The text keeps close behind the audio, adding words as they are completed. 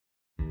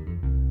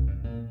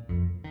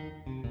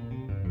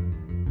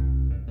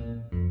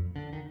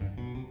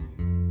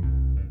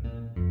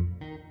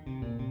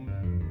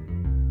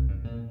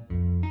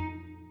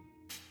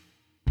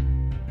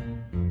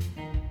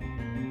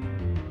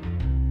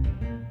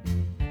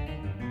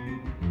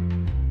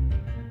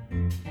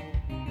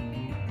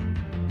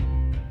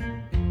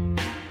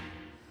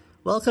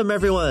Welcome,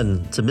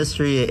 everyone, to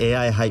Mystery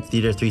AI Hype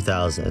Theater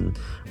 3000,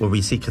 where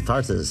we seek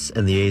catharsis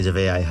in the age of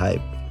AI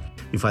hype.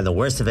 We find the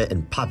worst of it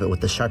and pop it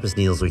with the sharpest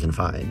needles we can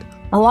find.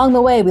 Along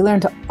the way, we learn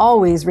to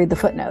always read the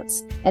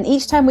footnotes. And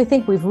each time we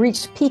think we've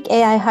reached peak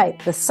AI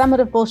hype, the summit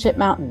of Bullshit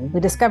Mountain, we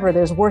discover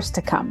there's worse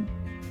to come.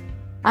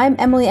 I'm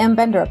Emily M.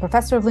 Bender, a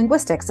professor of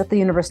linguistics at the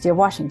University of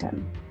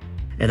Washington.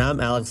 And I'm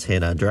Alex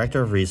Hanna,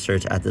 director of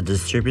research at the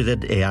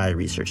Distributed AI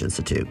Research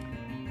Institute.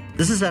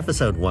 This is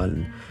episode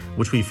 1,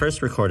 which we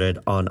first recorded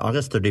on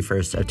August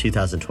 31st of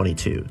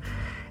 2022.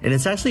 And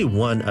it's actually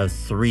one of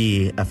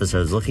 3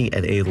 episodes looking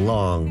at a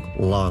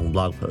long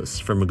blog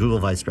post from a Google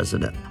vice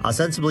president,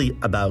 ostensibly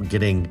about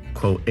getting,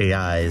 quote,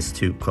 AIs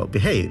to, quote,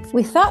 behave.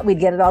 We thought we'd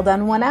get it all done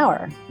in 1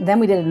 hour. Then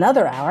we did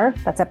another hour,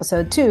 that's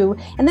episode 2,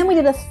 and then we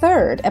did a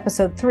third,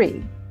 episode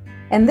 3.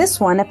 And this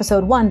one,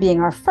 episode 1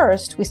 being our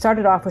first, we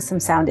started off with some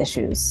sound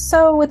issues,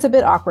 so it's a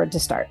bit awkward to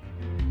start.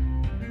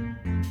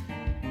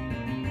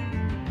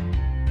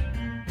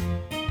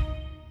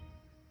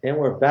 And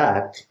we're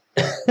back.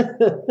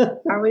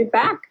 Are we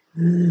back?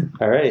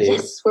 All right.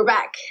 Yes, we're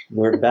back.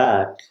 We're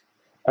back.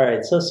 All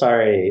right, so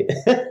sorry.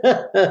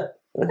 Oh,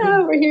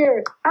 we're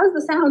here. How's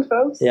the sound,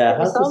 folks? Yeah,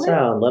 how's the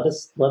sound? Let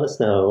us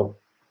know.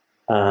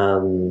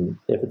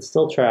 If it's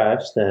still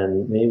trash,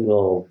 then maybe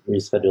we'll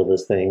reschedule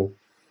this thing.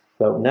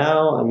 But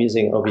now I'm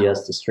using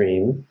OBS to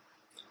stream.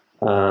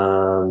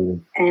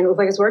 And it looks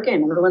like it's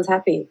working. Everyone's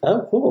happy.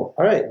 Oh, cool.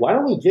 All right. Why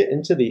don't we get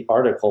into the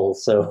article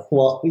so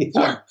while we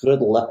have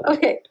good luck?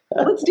 Okay,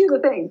 let's do the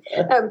thing.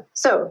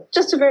 So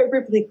just to very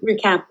briefly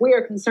recap, we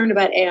are concerned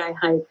about AI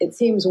hype. It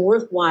seems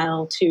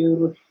worthwhile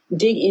to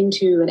dig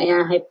into an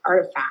AI hype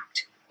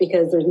artifact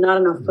because there's not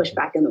enough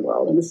pushback in the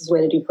world, and this is a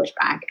way to do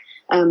pushback.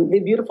 The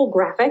beautiful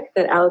graphic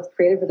that Alex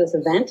created for this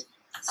event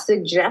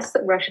suggests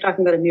that we're actually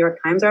talking about a New York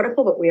Times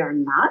article, but we are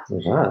not.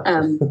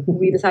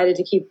 We decided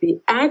to keep the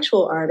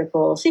actual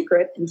article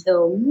secret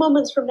until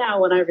moments from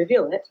now when I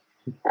reveal it.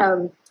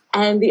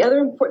 And the other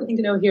important thing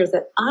to know here is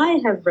that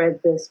I have read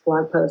this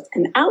blog post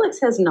and Alex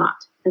has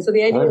not. And so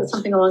the idea is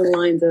something along the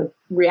lines of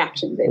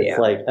reaction video. It's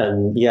like, a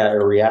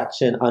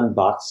reaction,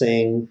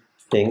 unboxing,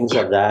 things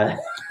of that.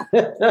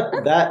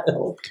 But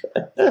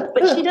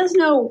she does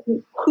know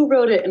who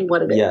wrote it and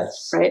what it is.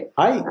 Yes. Right?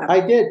 I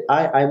did.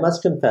 I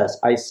must confess,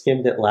 I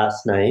skimmed it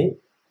last night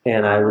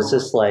and I was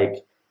just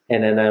like,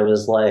 and then I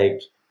was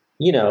like,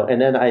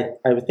 and then I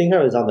think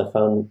I was on the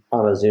phone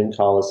on a Zoom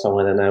call with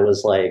someone and I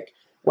was like,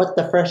 what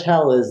the fresh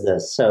hell is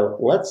this? So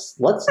let's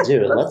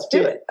do it. let's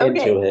get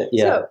into it.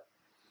 Yeah. So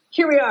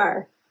here we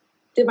are.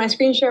 Did my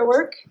screen share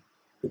work?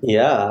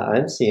 Yeah,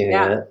 I'm seeing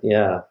it.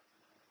 Yeah.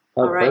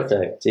 Oh, right.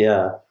 Perfect.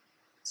 Yeah.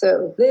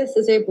 So this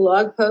is a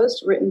blog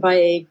post written by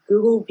a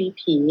Google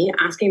VP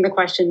asking the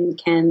question,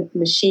 can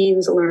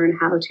machines learn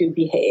how to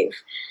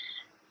behave?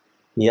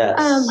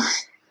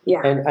 Yes.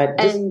 Yeah. And I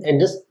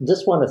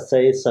just want to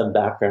say some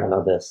background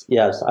on this.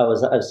 Yes, I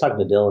was talking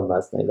to Dylan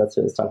last night. That's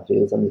who I was talking to.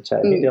 He was on the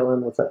chat. Hey,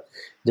 Dylan, what's up?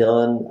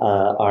 Dylan,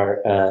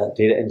 our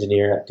data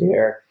engineer at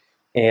Dare.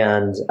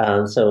 And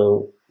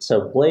so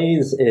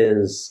Blaze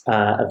is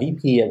a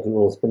VP at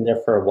Google. Has been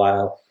there for a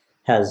while.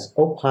 Has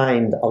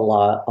opined a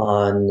lot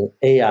on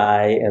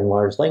AI and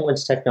large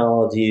language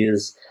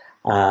technologies,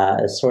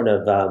 as sort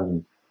of,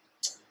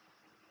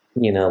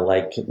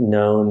 like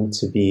known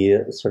to be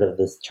sort of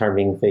this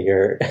charming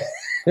figure.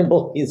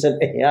 Believes in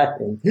AI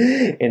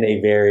in a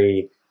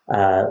very,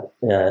 I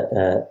don't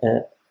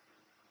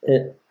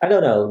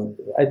know.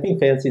 I think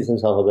fancies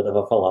himself a bit of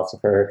a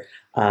philosopher.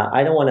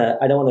 I don't want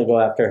to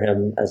go after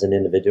him as an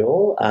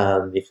individual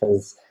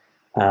because.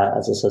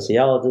 As a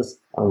sociologist,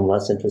 I'm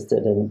less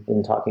interested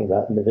in talking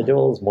about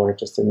individuals, more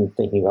interested in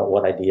thinking about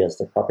what ideas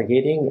they're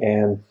propagating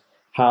and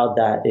how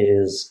that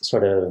is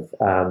sort of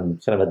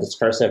kind of a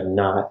discursive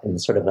knot and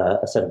sort of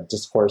a set of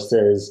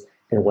discourses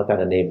and what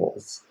that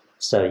enables.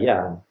 So,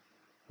 yeah, I'm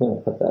going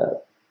to put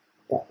that.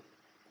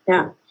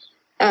 Yeah.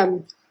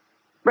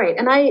 Right.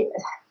 And I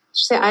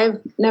should say I've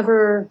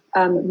never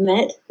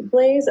met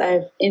Blaze.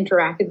 I've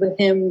interacted with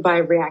him by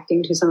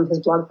reacting to some of his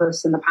blog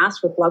posts in the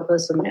past with blog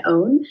posts of my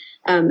own.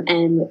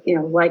 And,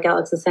 like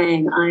Alex is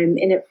saying, I'm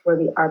in it for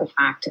the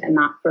artifact and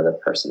not for the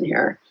person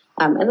here.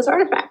 And this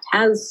artifact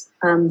has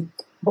a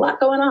lot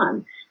going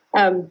on.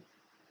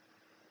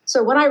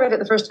 So when I read it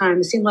the first time,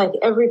 it seemed like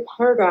every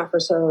paragraph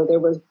or so, there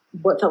was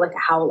what felt like a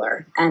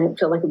howler, and it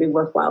felt like it would be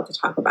worthwhile to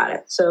talk about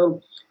it.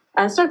 So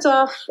it starts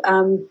off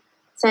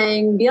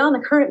saying, beyond the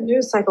current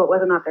news cycle,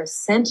 whether or not they're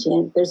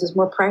sentient, there's this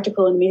more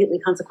practical and immediately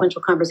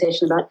consequential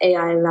conversation about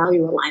AI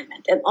value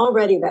alignment. And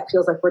already that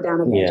feels like we're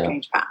down a very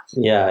strange path.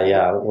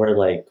 Yeah.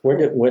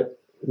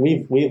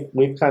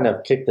 We've kind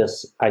of kicked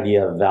this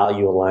idea of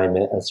value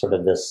alignment as sort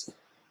of this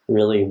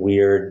really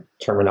weird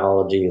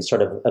terminology,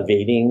 sort of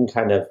evading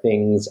kind of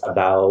things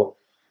about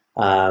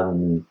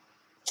kind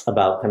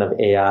of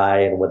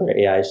AI and whether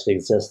AI should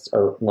exist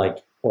or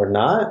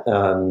not.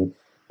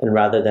 And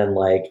rather than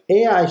like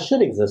AI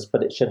should exist,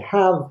 but it should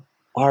have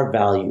our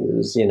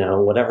values,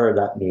 whatever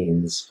that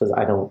means, because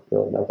I don't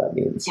really know what that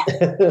means.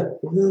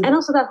 Yeah. And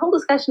also that whole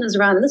discussion is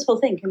around, and this whole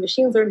thing, can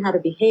machines learn how to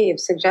behave,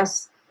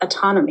 suggests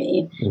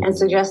autonomy and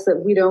suggests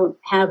that we don't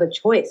have a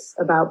choice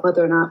about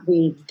whether or not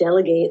we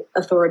delegate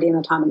authority and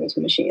autonomy to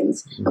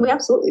machines. And we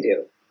absolutely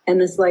do. And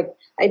this like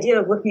idea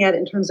of looking at it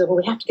in terms of, well,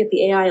 we have to get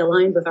the AI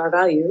aligned with our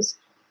values.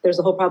 There's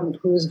a whole problem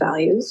of whose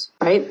values,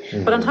 right?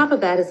 But on top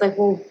of that, it's like,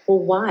 well,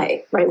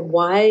 why, right?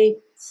 Why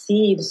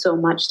cede so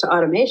much to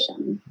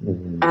automation?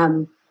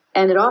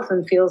 And it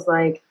often feels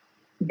like,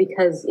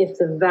 because if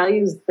the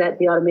values that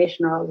the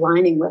automation are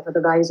aligning with are the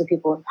values of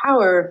people in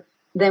power,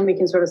 then we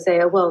can sort of say,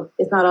 oh, well,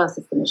 it's not us,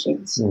 it's the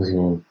machines.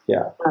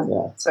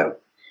 So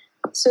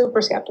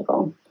super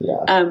skeptical.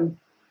 All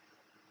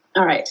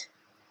right.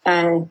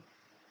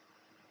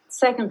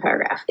 Second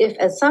paragraph. If,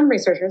 as some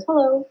researchers,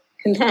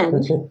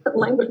 contend that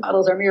language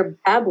models are mere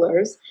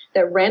babblers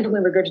that randomly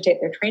regurgitate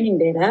their training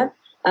data,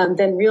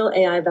 then real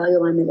AI value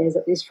alignment is,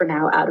 at least for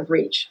now, out of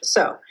reach.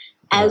 So,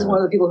 as one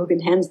of the people who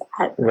contends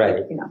that,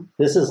 right?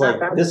 This is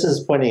this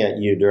is pointing at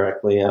you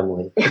directly,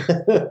 Emily.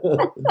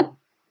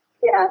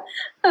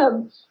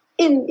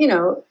 In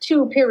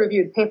 2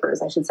 peer-reviewed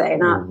papers, I should say,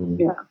 not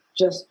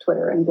just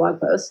Twitter and blog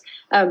posts.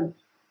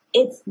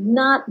 It's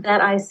not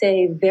that I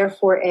say,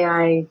 therefore,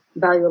 AI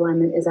value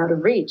alignment is out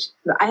of reach.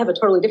 I have a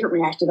totally different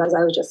reaction, as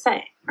I was just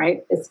saying,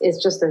 right?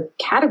 It's just a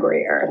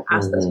category error to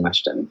ask this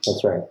question.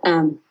 That's right.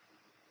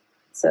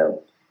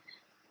 So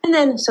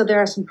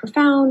there are some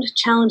profound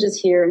challenges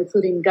here,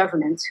 including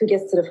governance. Who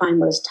gets to define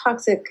what is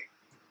toxic,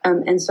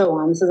 and so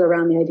on. This is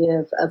around the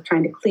idea of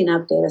trying to clean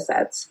up data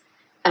sets.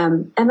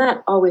 And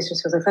that always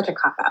just feels like such a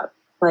cop-out.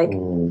 Like,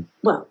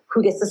 well,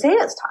 who gets to say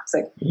it's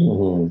toxic?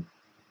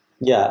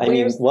 Yeah, I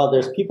mean,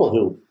 there's people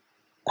who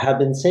have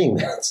been saying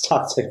that it's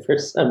toxic for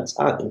some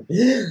time.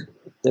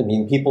 I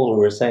mean, people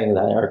who are saying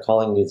that are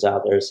calling these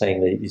out there, saying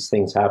that these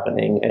things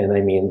happening. And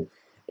I mean,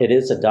 it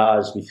is a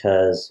dodge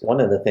because one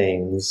of the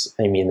things,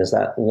 I mean, is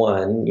that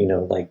one,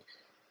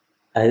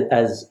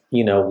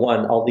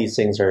 all these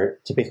things are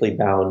typically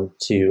bound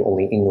to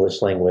only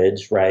English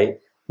language, right?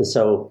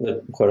 So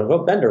the quote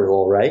unquote Bender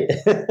rule, right?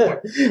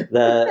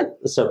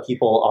 So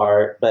people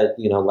are, but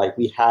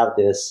we have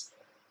this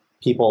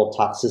people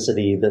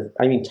toxicity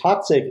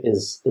toxic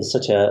is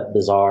such a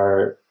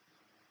bizarre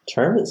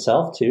term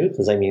itself too,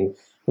 because I mean,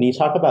 when you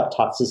talk about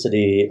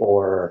toxicity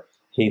or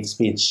hate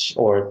speech,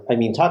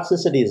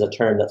 toxicity is a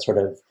term that sort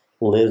of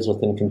lives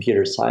within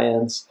computer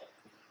science.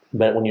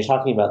 But when you're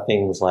talking about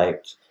things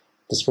like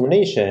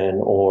discrimination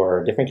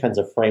or different kinds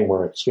of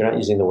frameworks, you're not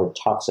using the word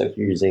toxic,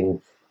 you're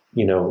using,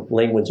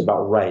 language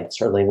about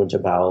rights or language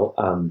about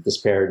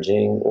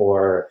disparaging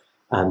or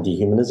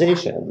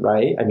dehumanization,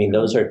 right? I mean,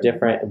 those are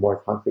different and more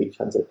concrete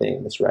kinds of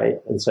things,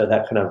 right? And so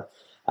that kind of,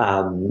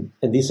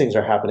 and these things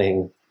are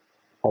happening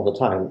all the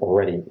time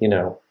already,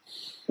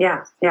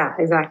 Yeah,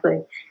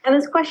 exactly. And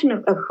this question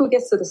of who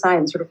gets to decide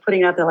and sort of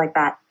putting it out there like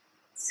that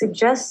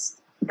suggests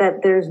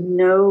that there's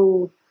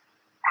no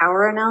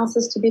power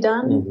analysis to be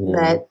done,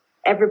 that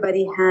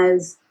everybody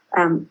has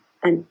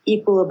an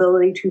equal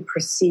ability to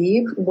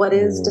perceive what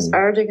is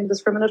disparaging and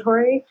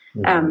discriminatory.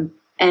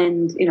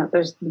 And,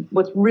 there's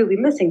what's really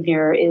missing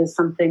here is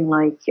something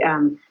like,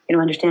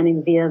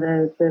 understanding via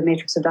the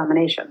matrix of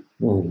domination.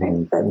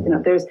 Right?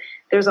 That,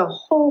 there's a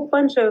whole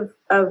bunch of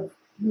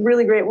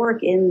really great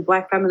work in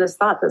Black feminist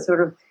thought that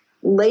sort of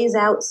lays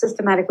out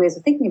systematic ways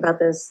of thinking about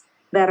this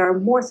that are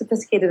more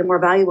sophisticated and more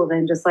valuable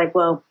than just like,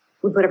 well,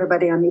 we put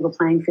everybody on an equal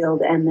playing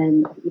field and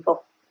then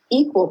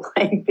equal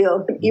playing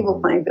field,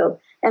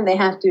 and they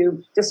have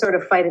to just sort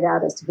of fight it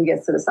out as to who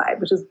gets to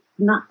decide, which is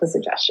not the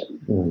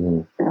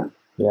suggestion.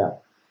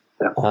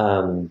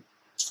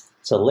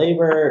 So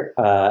labor,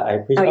 I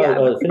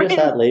appreciate finish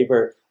that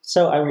labor.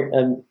 So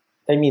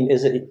I mean,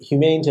 is it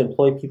humane to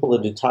employ people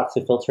to do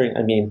toxic filtering?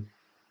 I mean,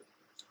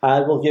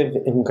 I will give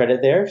him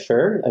credit there,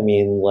 sure. I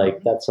mean,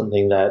 that's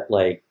something that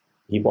a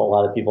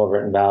lot of people have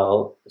written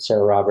about.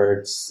 Sarah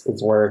Roberts'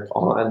 work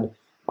on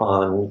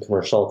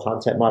commercial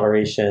content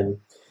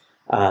moderation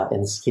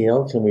and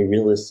scale. Can we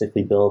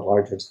realistically build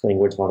larger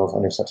language models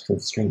under such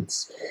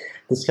constraints?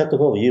 The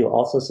skeptical view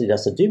also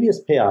suggests a dubious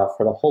payoff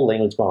for the whole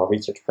language model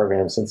research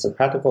program, since the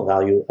practical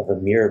value of a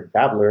mere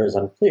babbler is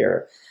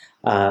unclear.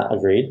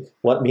 Agreed.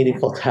 What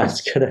meaningful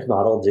task could a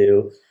model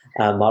do?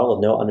 A model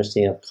with no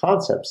understanding of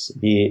concepts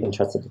be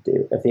entrusted to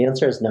do? If the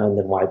answer is none,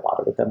 then why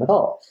bother with them at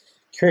all?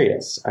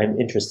 Curious. I'm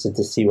interested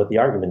to see what the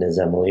argument is,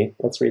 Emily.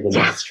 Let's read the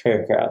next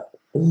paragraph.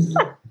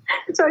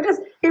 So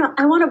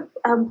I want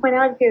to point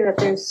out here that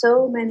there's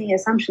so many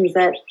assumptions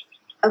that,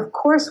 of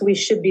course, we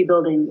should be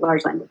building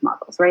large language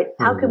models, right?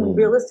 How can we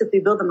realistically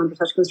build them under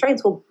such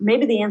constraints? Well,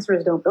 maybe the answer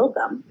is don't build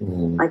them.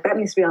 That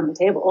needs to be on the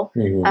table.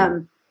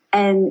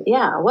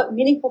 What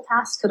meaningful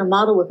tasks could a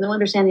model with no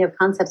understanding of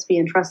concepts be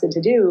entrusted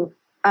to do?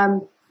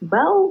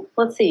 Well,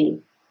 let's see.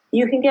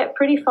 You can get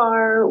pretty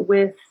far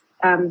with,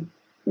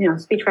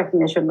 speech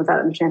recognition without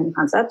understanding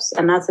concepts,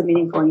 and that's a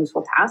meaningful and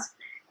useful task.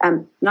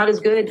 Not as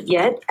good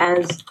yet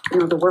as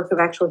the work of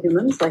actual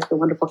humans, like the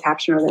wonderful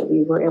captioner that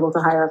we were able to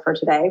hire for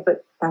today,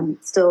 but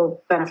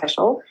still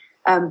beneficial.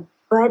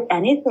 But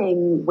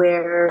anything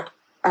where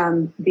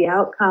the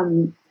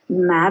outcome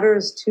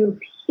matters to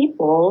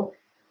people,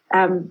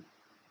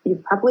 you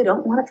probably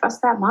don't want to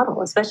trust that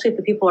model, especially if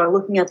the people are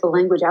looking at the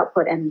language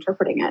output and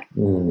interpreting it,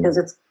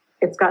 because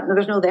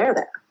there's no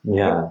there.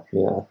 Yeah,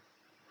 yeah.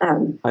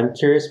 I'm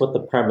curious what the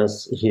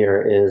premise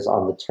here is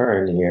on the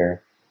turn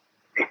here.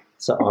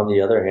 So on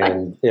the other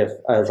hand, if,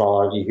 as I'll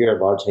argue here,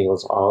 large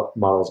language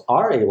models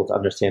are able to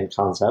understand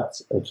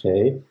concepts,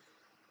 okay,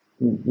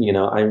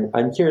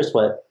 I'm curious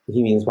what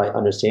he means by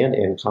understand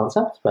and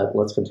concept, but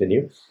let's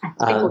continue.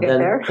 I think we'll get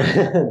there.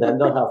 Then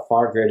they'll have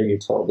far greater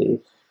utility.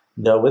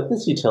 Though with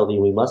this utility,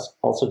 we must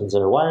also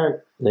consider why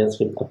our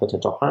landscape of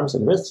potential harms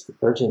and risks,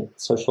 urgent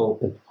social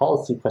and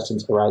policy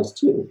questions arise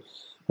too.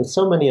 And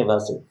so many of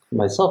us,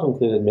 myself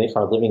included, make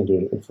our living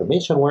doing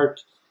information work.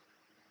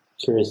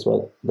 Curious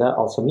what that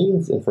also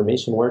means,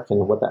 information work, and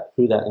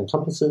who that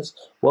encompasses.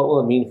 What will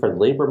it mean for the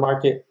labor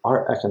market,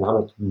 our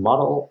economic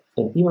model,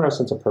 and even our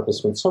sense of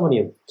purpose when so many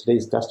of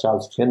today's desk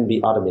jobs can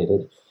be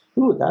automated?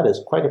 Ooh, that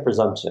is quite a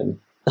presumption.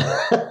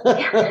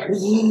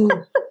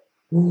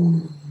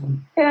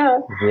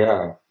 Yeah.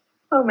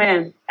 Oh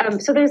man.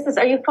 So there's this.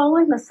 Are you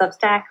following the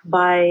Substack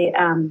by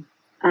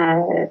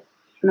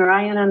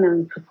Narayanan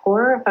and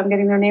Kapoor, if I'm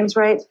getting their names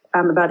right,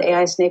 about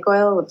AI snake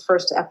oil? The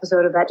first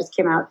episode of that just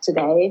came out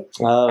today.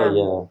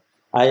 Oh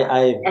yeah.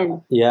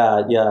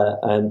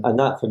 I'm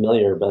not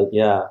familiar, but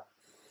yeah.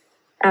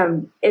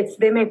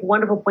 They make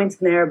wonderful points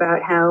in there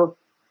about how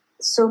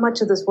so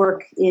much of this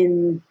work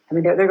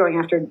they're going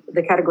after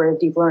the category of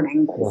deep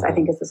learning, but I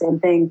think it's the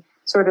same thing,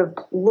 sort of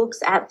looks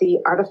at the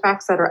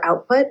artifacts that are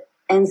output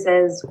and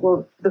says,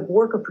 well, the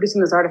work of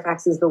producing those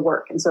artifacts is the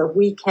work. And so if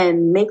we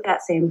can make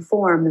that same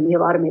form, then we've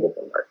automated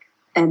the work.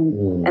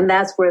 And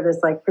that's where this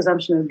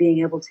presumption of being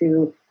able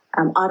to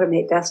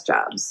automate desk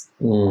jobs.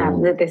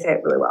 They say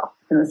it really well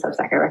in the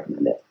Substack. I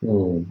recommend it.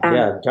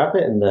 Yeah, drop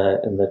it in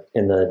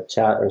the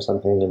chat or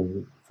something,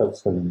 and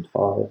folks can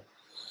follow it.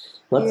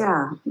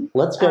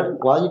 Let's go.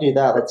 While you do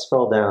that, let's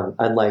scroll down.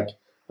 I'm like,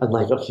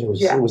 okay,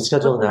 we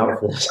schedule an hour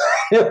for this.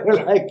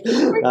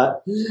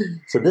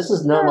 So this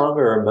is no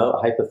longer a remote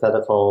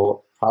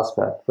hypothetical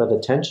prospect, but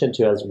attention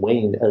to has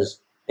waned as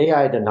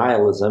AI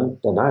denialism,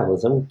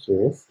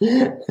 curious,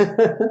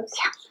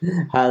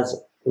 has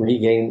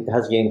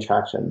gained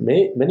traction.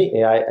 Many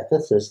AI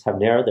ethicists have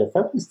narrowed their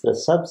focus to a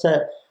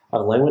subset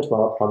of language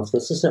model problems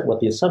consistent with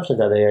the assumption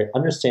that they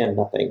understand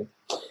nothing.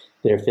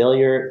 Their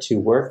failure to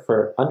work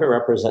for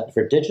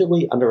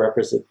digitally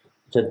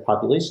underrepresented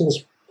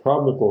populations,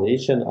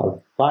 promulgation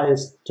of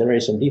bias,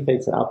 generation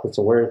defects, and outputs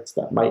of words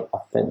that might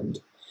offend.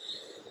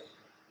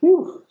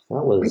 Whew,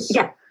 that was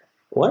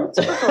what?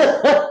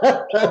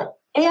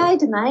 AI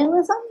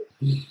denialism?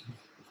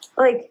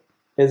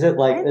 Is that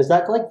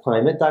like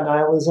climate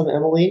denialism,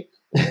 Emily?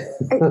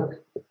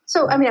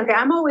 So,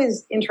 I'm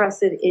always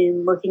interested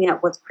in looking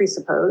at what's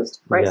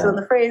presupposed, right? Yeah. So in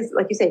the phrase,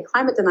 like you say,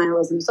 climate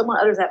denialism, someone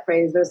utters that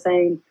phrase, they're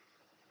saying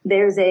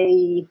there's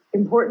a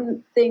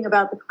important thing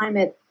about the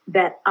climate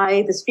that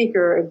I, the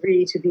speaker,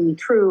 agree to be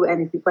true.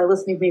 And by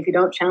listening to me, if you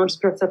don't challenge the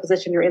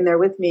presupposition, you're in there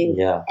with me.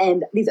 Yeah.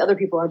 And these other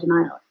people are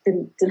denying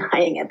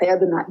it. They are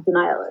the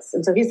denialists.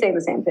 And so he's saying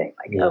the same thing.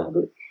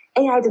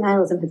 AI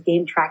denialism has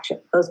gained traction.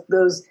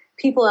 Those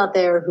people out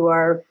there who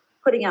are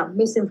putting out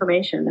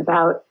misinformation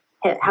about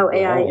how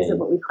AI isn't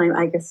what we claim,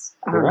 I guess.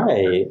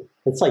 Right.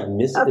 It's like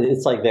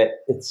it's like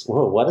that. It's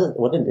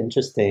what an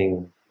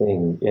interesting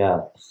thing.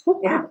 Yeah.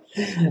 Yeah.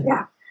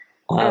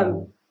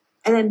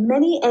 And then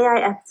many AI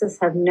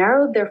ethicists have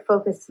narrowed their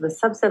focus to the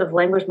subset of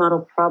language model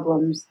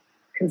problems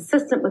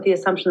consistent with the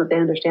assumption that they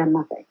understand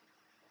nothing.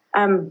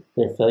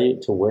 Their failure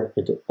to work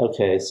for...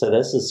 Okay, so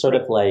this is sort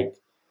of like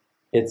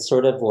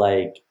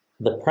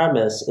the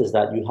premise is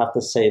that you have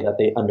to say that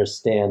they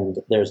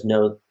understand. There's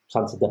no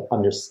concept of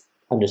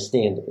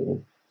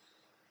understanding.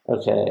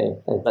 Okay,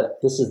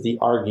 but this is the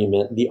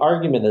argument. The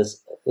argument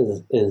is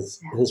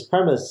his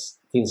premise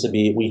seems to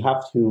be we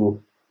have to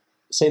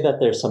say that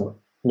there's some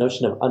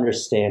notion of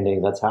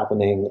understanding that's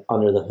happening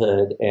under the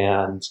hood,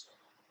 and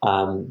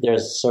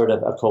there's sort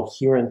of a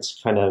coherent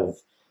kind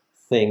of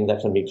thing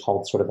that can be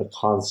called sort of a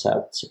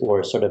concept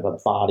or sort of a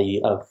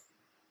body of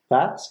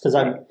facts. Because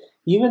I'm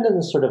even in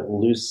the sort of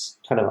loose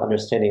kind of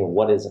understanding of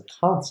what is a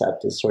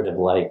concept is sort of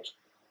like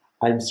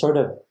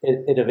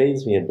it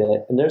evades me a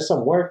bit. And there's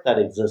some work that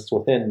exists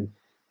within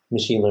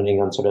machine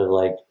learning on sort of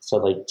like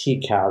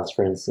TCAVs,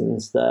 for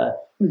instance, the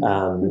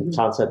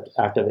concept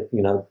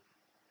activation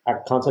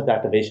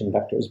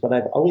vectors. But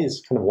I've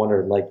always kind of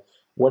wondered,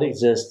 what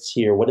exists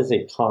here? What is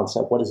a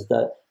concept? What is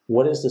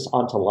this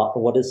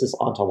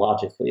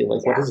ontologically?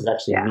 What does it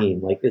actually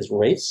mean? Is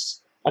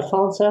race a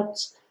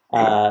concept?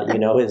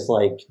 Is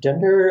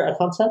gender a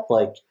concept?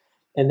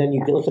 And then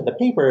you look at the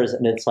papers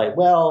and it's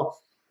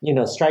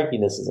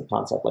stripiness is a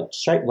concept.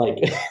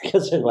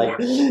 Because they're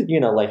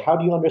how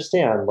do you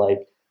understand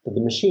that the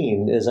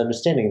machine is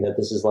understanding that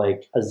this is a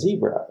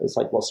zebra? It's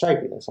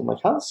stripiness. I'm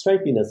how is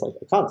stripiness a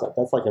concept?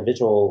 That's a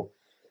visual.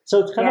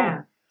 So it's kind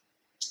of.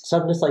 So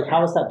I'm just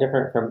how is that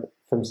different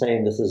from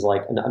saying this is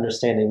an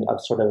understanding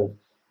of sort of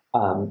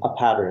a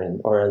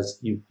pattern, or as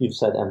you've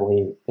said,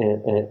 Emily,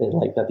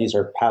 that these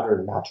are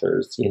pattern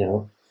matchers,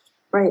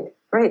 Right.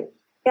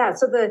 Yeah.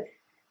 So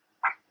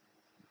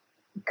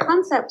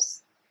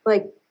concepts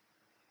like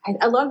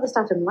a lot of the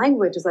stuff in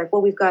language is like,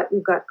 well, we've got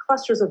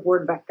clusters of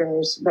word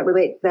vectors that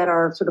relate, that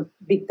are sort of,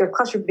 they're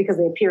clustered because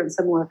they appear in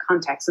similar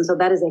contexts. And so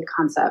that is a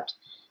concept.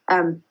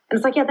 And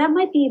it's like, yeah, that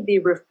might be the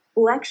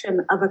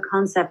reflection of a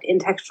concept in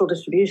textual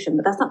distribution,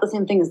 but that's not the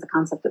same thing as the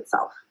concept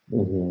itself.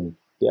 Mm-hmm.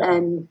 Yeah.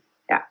 And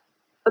yeah,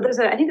 but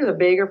I think there's a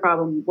bigger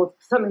problem with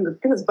something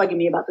that's bugging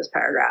me about this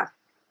paragraph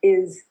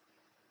is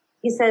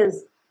he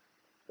says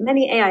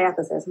many AI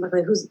ethicists, I'm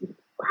like,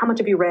 how much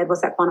have you read?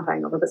 What's that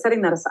quantifying over? But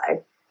setting that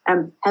aside,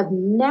 have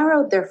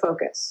narrowed their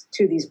focus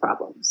to these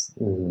problems,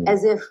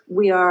 as if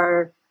we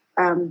are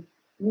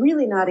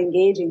really not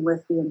engaging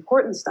with the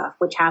important stuff,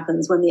 which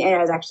happens when the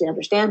AI is actually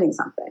understanding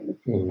something.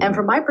 And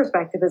from my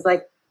perspective, is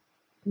like,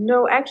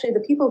 no, actually, the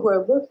people who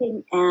are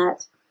looking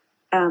at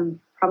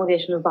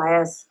promulgation of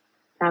bias,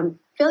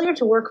 failure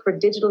to work for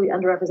digitally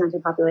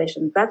underrepresented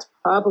populations, that's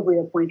probably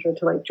a pointer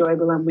to like Joy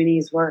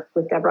Buolamwini's work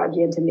with Deborah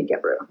Adjei and Timnit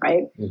Gebru,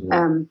 right?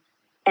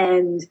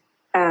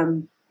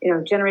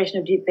 Generation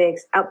of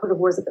deepfakes, output of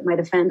words that might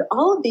offend.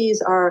 All of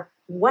these are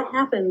what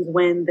happens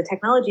when the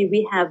technology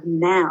we have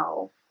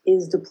now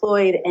is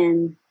deployed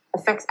and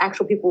affects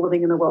actual people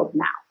living in the world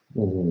now.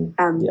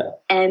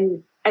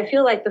 And I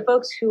feel like the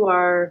folks who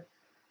are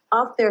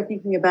off there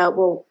thinking about,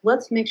 well,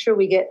 let's make sure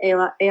we get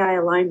AI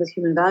aligned with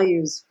human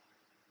values,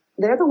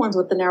 they're the ones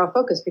with the narrow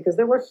focus because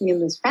they're working in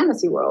this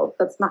fantasy world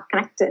that's not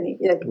connected to any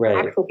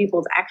actual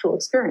people's actual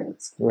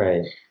experience.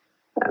 Right.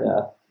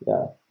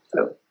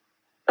 So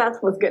that's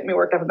what's getting me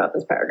worked up about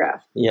this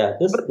paragraph. Yeah.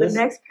 The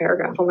next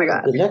paragraph, oh my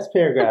God. The next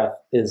paragraph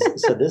is,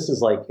 so this is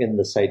like in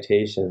the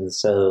citations.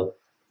 So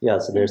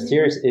there's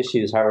serious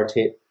issues. However,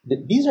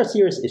 these are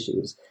serious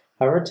issues.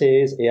 However,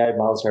 today's AI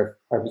models are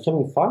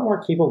becoming far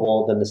more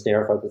capable than this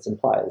narrow focus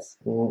implies.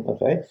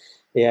 Okay.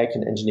 AI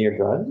can engineer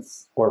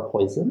drugs or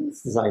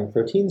poisons, design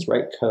proteins,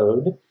 write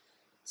code,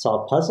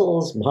 solve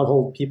puzzles,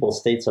 model people's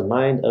states of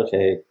mind.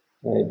 Okay.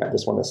 I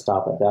just want to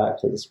stop at that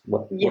because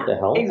what the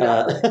hell?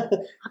 Exactly.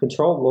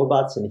 Control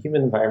robots in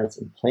human environments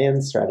and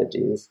plan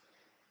strategies.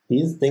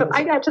 These things. So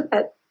I got to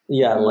that.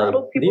 Yeah, like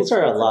these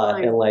are a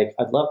lot, and like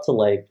I'd love to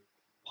like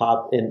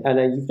pop in,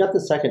 and you've got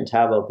the second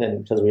tab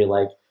open because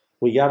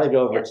we got to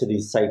go over to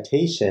these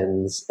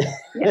citations.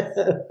 Yes.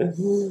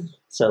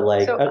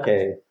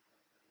 Okay.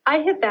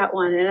 I hit that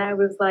one, and I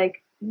was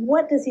like,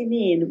 what does he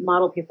mean?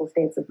 Model people's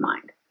states of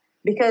mind,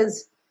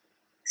 because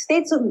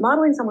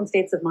modeling someone's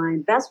states of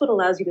mind, that's what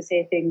allows you to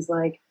say things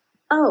like,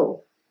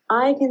 oh,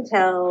 I can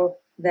tell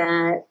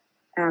that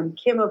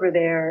Kim over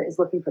there is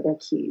looking for their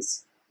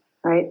keys,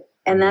 right?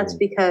 And that's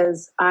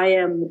because I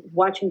am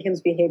watching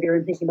Kim's behavior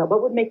and thinking about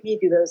what would make me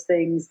do those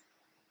things.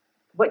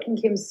 What can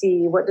Kim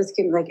see? What does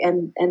Kim like?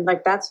 And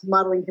like that's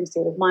modeling Kim's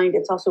state of mind.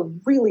 It's also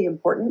really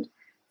important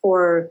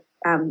for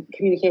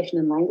communication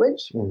and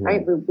language,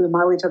 right? We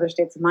model each other's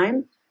states of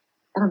mind.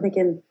 And I'm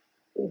thinking,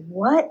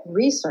 what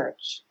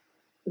research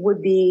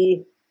would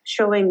be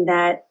showing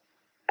that,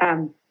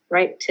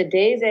 right,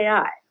 today's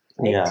AI,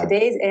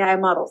 today's AI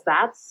models,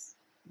 that's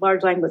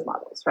large language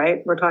models,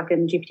 right? We're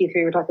talking GPT-3,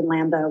 we're talking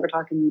Lambda, we're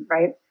talking,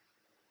 right?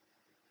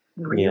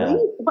 Really? Yeah.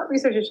 What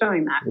research is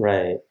showing that?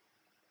 Right.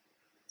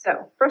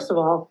 So, first of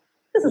all,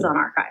 this is on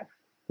arXiv.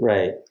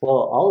 Right. Well,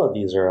 all of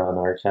these are on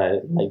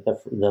arXiv. Like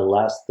the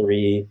last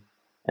three,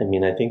 I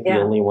mean, I think the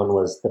only one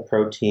was the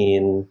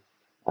protein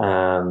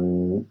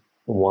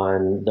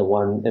one, the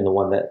one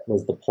that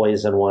was the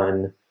poison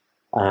one,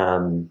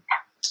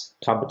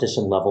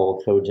 competition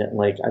level code.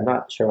 Like, I'm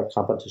not sure what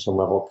competition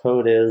level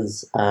code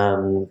is.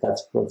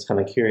 That's what's kind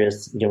of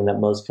curious, given that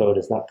most code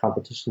is not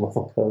competition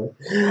level code.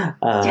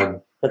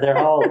 But they're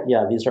all,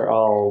 these are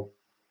all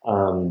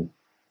on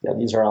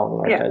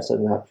arXiv, so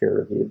not peer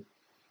reviewed.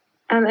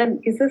 And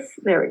is this,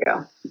 there we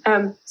go.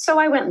 So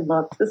I went and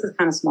looked. This is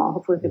kind of small.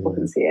 Hopefully people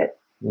can see it.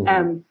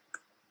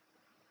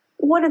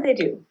 What did they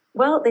do?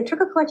 Well, they took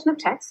a collection of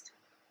text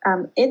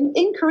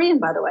in Korean,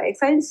 by the way.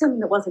 Exciting something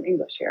that wasn't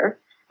English here.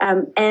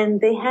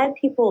 And they had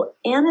people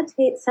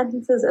annotate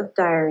sentences of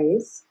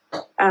diaries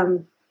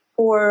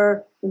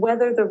for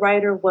whether the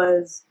writer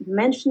was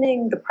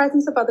mentioning the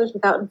presence of others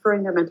without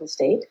inferring their mental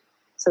state.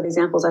 So the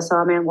examples, I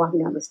saw a man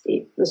walking down the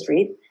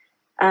street.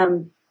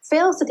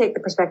 Fails to take the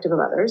perspective of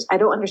others. I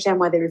don't understand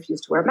why they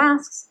refuse to wear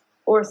masks,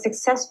 or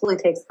successfully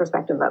takes the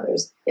perspective of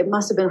others. It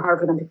must have been hard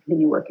for them to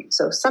continue working.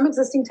 So some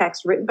existing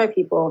text written by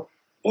people,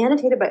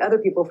 annotated by other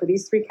people for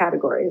these three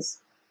categories.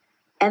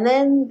 And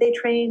then they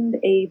trained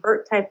a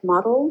BERT-type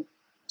model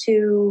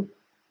to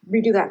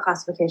redo that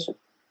classification,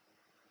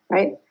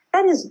 right?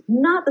 That is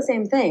not the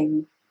same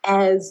thing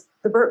as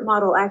the BERT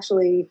model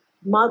actually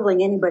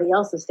modeling anybody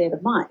else's state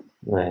of mind,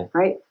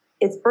 right?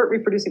 It's BERT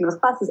reproducing those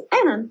classes,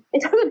 and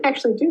it doesn't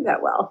actually do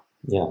that well.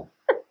 Yeah.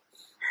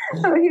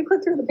 So if you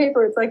click through the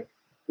paper, it's like,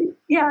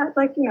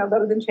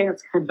 better than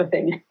chance kind of a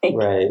thing, I think.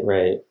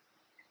 Right.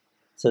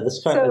 So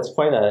it's quite it's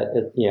quite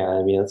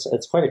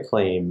a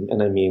claim,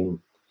 and I mean,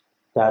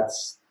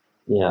 that's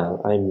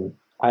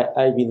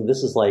I mean,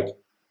 this is like,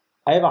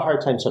 I have a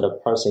hard time sort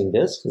of parsing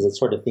this because it's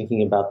sort of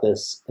thinking about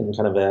this in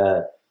kind of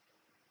a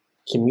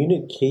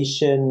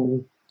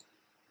communication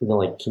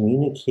like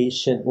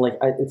communication,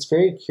 it's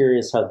very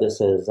curious how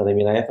this is. And I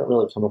mean, I haven't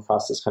really come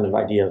across this kind of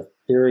idea of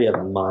theory of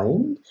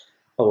mind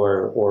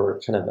or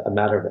kind of a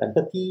matter of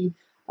empathy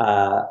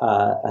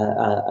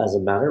as a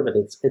matter, but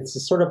it's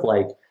just sort of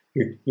like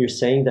you're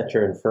saying that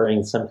you're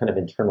inferring some kind of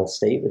internal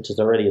state, which is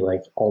already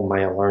like all my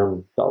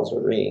alarm bells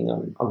are ringing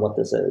on what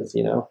this is,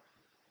 you know?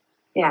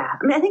 Yeah, I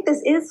mean, I think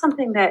this is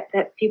something that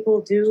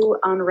people do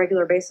on a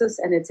regular basis,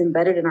 and it's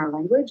embedded in our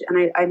language.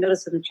 And I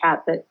noticed in the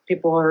chat that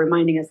people are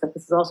reminding us that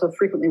this is also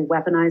frequently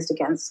weaponized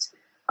against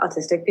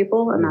autistic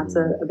people, and that's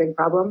a big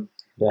problem.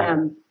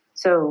 Yeah.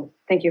 So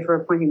thank you for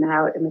pointing that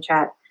out in the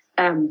chat.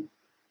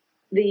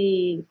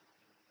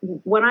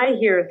 When I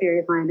hear a theory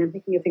of mind, I'm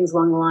thinking of things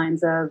along the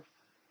lines of,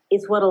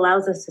 it's what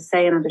allows us to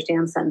say and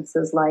understand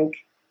sentences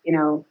like, you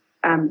know,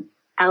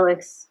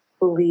 Alex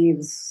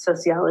believes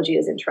sociology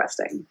is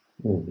interesting.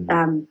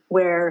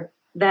 Where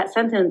that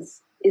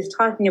sentence is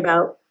talking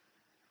about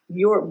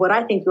what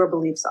I think your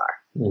beliefs are.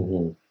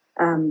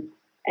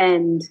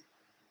 And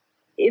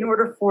in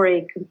order for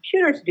a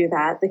computer to do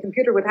that, the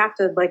computer would have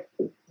to like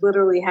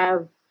literally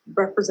have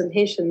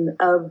representation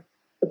of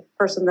the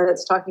person that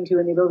it's talking to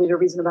and the ability to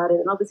reason about it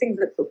and all the things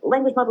that the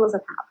language model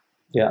doesn't have.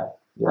 Yeah.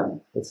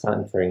 It's not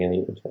inferring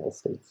any internal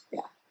states.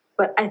 Yeah.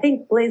 But I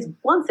think Blaise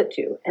wants it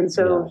to. And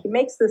so he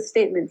makes this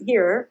statement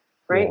here,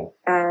 right?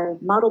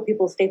 Model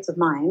people's states of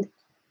mind,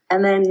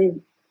 and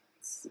then,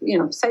 you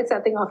know, cites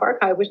that thing off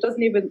archive, which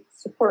doesn't even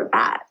support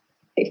that.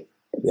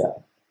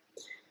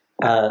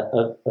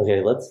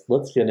 Okay,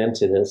 let's get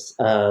into this.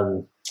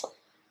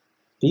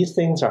 These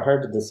things are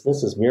hard to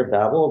dismiss as mere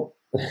babble.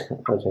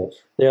 Okay,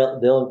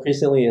 they'll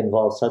increasingly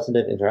involve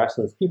substantive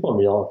interactions with people and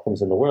real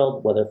outcomes in the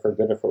world, whether for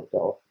good or for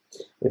ill.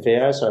 If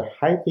AIs are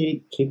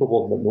highly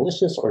capable but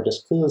malicious or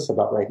just clueless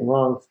about right and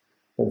wrong,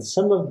 then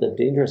some of the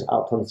dangerous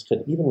outcomes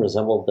could even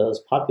resemble those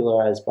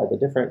popularized by the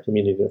different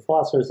community of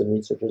philosophers and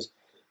researchers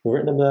who've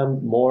written of them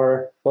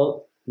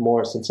both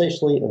more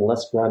sensationally and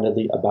less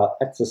groundedly about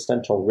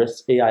existential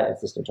risks, AI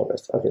existential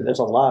risks. Okay, there's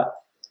a lot.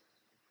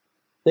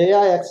 The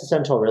AI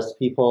existential risk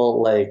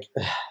people, like,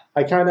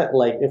 I kind of,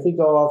 like, if we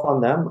go off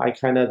on them, I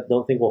kind of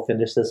don't think we'll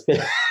finish this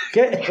bit.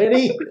 But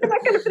we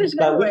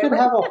could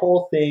have a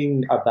whole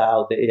thing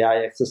about the AI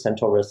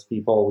existential risk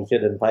people. We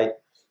could invite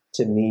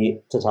to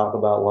meet to talk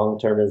about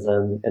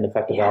long-termism and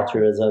effective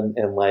altruism,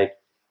 and like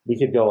we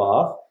could go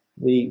off.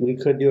 We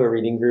could do a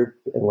reading group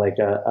and like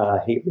a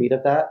hate read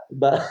of that,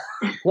 but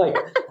like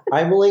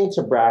I'm willing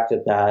to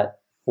bracket that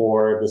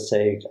for the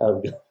sake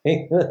of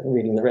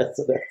reading the rest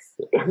of this.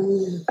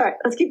 All right,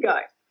 let's keep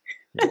going.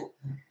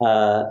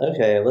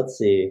 Okay, let's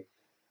see.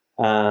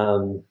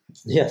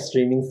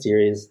 Streaming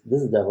series.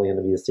 This is definitely going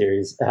to be a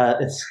series.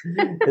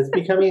 It's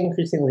becoming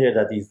increasingly clear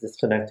that these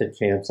disconnected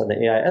camps on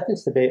the AI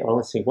ethics debate are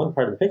only seeing one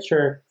part of the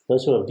picture.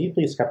 Those who are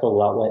deeply skeptical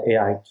about what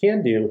AI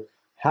can do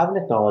haven't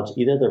acknowledged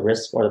either the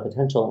risk or the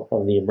potential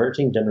of the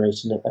emerging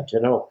generation of a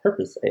general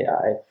purpose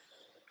AI.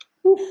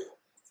 Oof.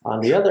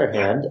 On the other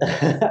hand,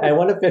 I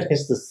want to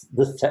finish this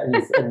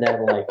sentence and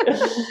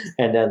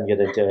then get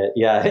into it.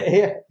 Yeah.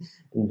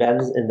 And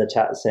Ben's in the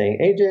chat saying,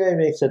 AJ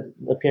makes an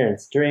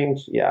appearance. Drink.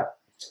 Yeah.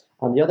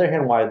 On the other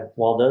hand,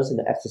 while those in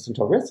the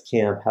existential risk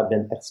camp have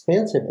been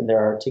expansive in their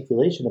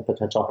articulation of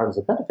potential harms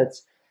and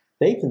benefits,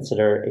 they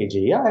consider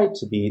AGI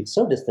to be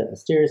so distant,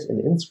 mysterious,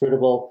 and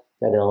inscrutable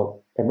that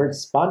it'll emerge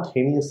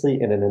spontaneously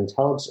in an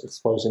intelligence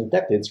explosion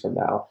decades from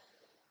now.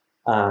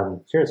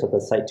 Here's what the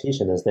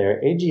citation is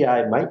there.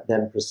 AGI might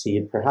then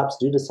proceed, perhaps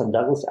due to some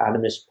Douglas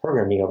Adamish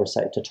programming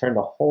oversight, to turn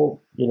the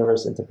whole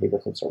universe into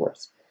paperclips or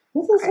worse.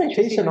 What's the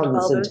citation on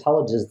this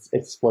intelligence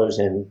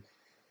explosion?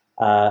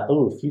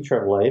 Future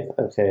of life.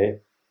 Okay.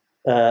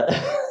 All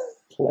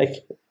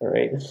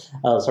right.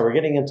 So we're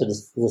getting into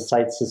the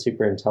sites to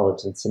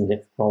superintelligence and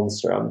Nick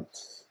Holmstrom.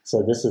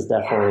 So this is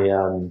definitely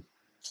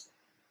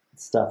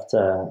stuff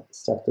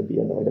to be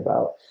annoyed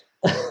about.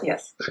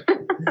 Yes.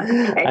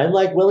 Okay. I'm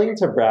like willing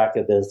to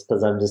bracket this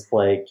because I'm just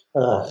like,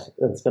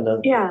 it's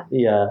gonna. Yeah.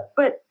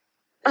 But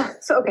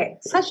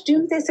such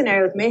doomsday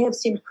scenarios may have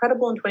seemed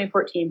credible in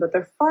 2014, but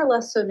they're far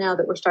less so now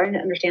that we're starting to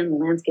understand the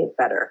landscape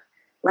better.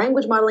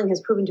 Language modeling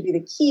has proven to be the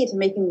key to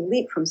making the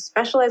leap from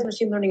specialized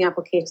machine learning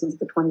applications of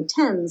the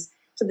 2010s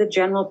to the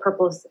general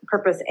purpose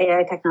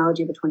AI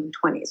technology of the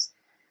 2020s.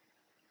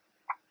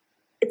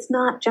 It's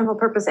not general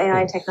purpose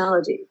AI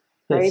technology,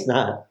 right? It's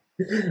not.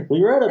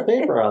 We wrote a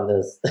paper on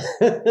this.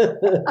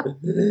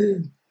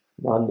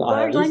 on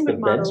at least the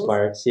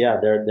benchmarks. Yeah,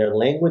 they're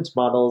language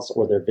models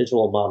or they're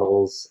visual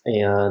models,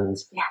 and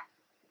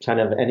kind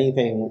of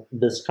anything,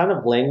 this kind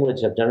of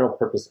language of general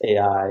purpose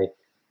AI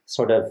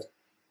sort of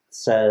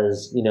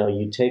says,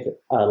 you take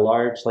a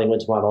large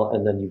language model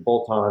and then you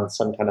bolt on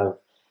some kind of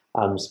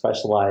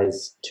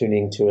specialized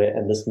tuning to it,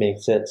 and this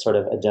makes it sort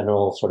of a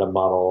general sort of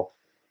model,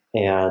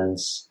 and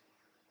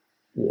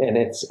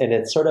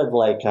it's sort of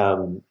like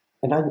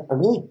and I'm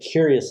really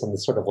curious on the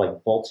sort of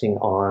like bolting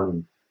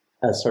on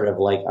as sort of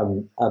like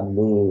a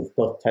move,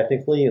 both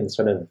technically and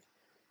sort of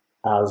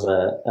as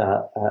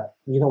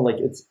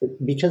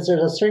because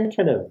there's a certain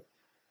kind of,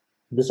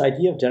 this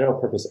idea of general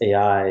purpose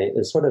AI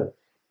is sort of,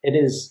 it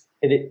is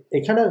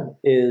it kind of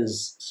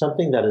is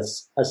something that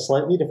is a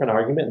slightly different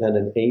argument than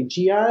an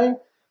AGI,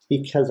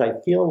 because I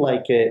feel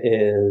like it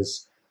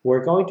is,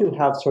 we're going to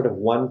have sort of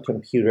one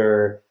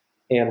computer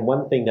and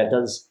one thing that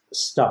does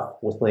stuff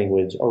with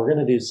language, or we're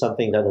going to do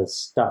something that does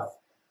stuff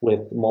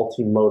with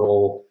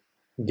multimodal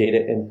data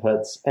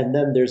inputs. And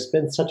then there's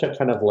been such a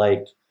kind of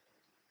like,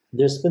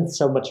 there's been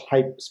so much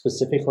hype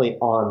specifically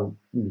on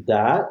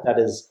that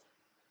is,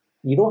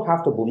 you don't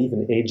have to believe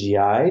in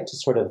AGI to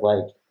sort of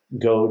like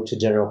go to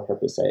general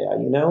purpose AI,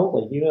 you know?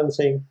 Like, you know what I'm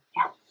saying?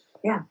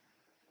 Yeah.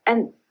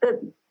 And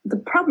the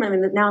problem, I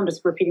mean, now I'm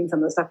just repeating some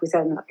of the stuff we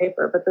said in that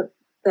paper, but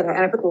and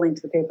I put the link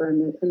to the paper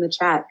in the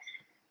chat.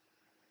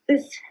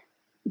 This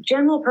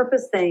general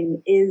purpose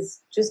thing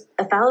is just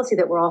a fallacy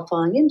that we're all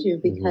falling into,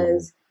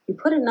 because you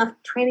put enough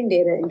training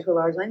data into a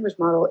large language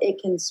model, it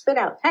can spit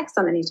out text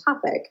on any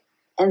topic.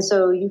 And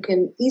so you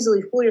can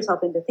easily fool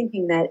yourself into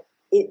thinking that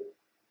it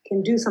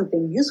can do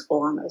something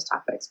useful on those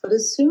topics. But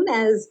as soon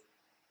as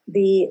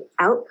the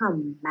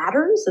outcome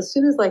matters, as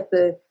soon as like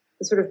the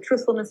sort of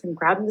truthfulness and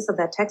groundedness of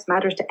that text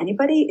matters to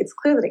anybody, it's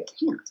clear that it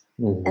can't.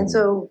 And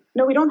so,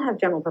 no, we don't have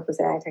general purpose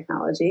AI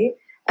technology.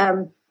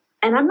 And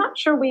I'm not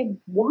sure we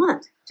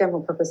want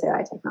general purpose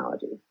AI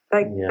technology.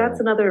 Like, that's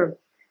another,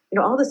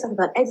 all this stuff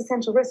about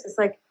existential risk. It's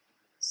like,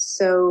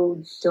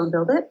 so don't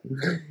build it.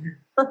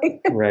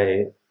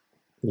 Right.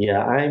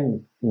 Yeah,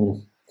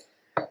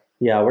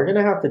 we're going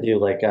to have to do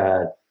like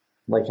a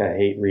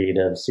hate read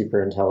of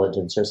super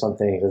intelligence or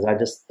something, because I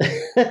just,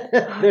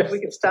 if we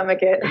could stomach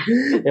it.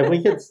 If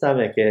we could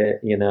stomach it,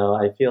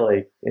 I feel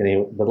like,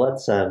 anyway, but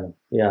let's do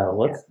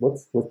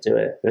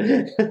it.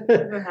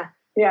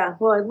 Yeah,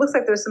 well, it looks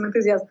like there's some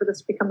enthusiasm for this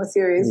to become a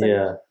series.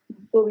 And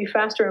we'll be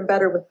faster and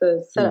better with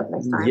the setup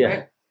next time,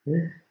 right?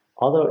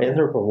 Although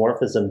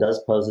anthropomorphism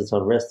does pose its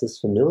own risk, this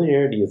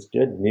familiarity is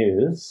good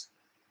news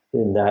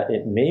in that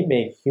it may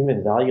make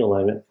human value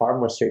alignment far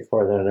more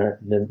straightforward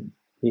than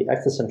the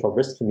existential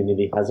risk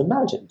community has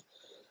imagined.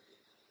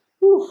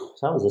 Whew,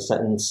 that was a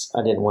sentence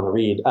I didn't want to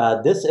read.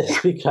 This is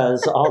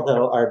because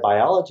although our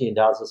biology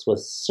endows us with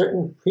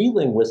certain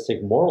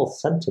pre-linguistic moral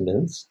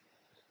sentiments,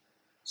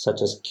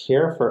 such as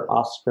care for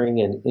offspring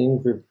and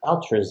in-group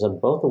altruism,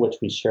 both of which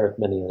we share with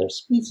many other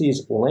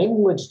species,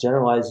 language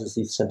generalizes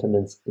these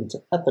sentiments into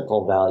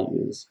ethical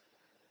values,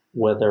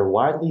 whether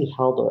widely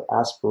held or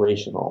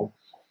aspirational.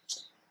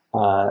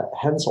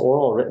 Hence,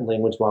 oral or written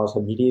language models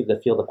have mediated the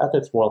field of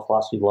ethics, moral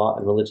philosophy, law,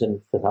 and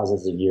religion for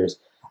thousands of years.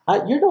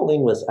 You're no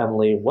linguist,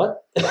 Emily.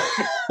 What?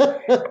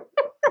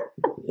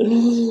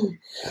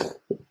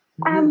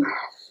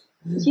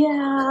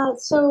 Yeah.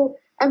 So,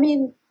 I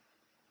mean,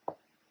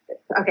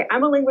 okay,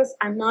 I'm a linguist.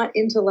 I'm not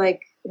into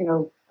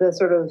the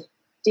sort of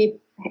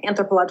deep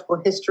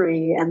anthropological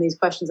history and these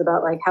questions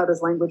about like, how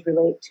does language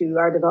relate to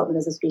our development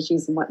as a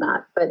species and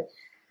whatnot. But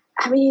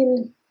I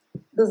mean,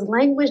 does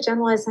language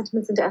generalize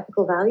sentiments into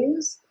ethical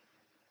values?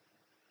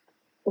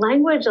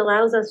 Language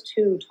allows us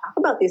to talk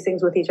about these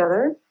things with each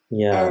other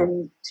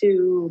and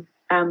to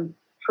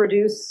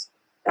produce,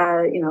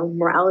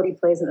 morality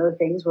plays and other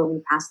things where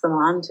we pass them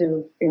on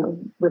to,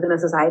 within a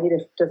society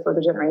to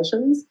further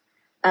generations.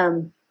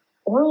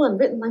 Oral and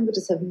written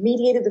languages have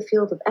mediated the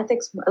field of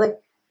ethics.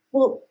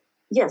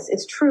 Yes,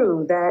 it's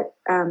true that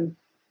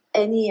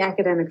any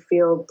academic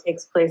field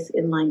takes place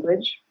in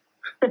language.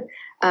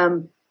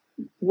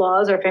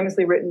 Laws are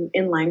famously written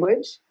in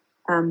language.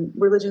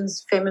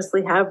 Religions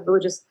famously have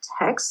religious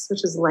texts,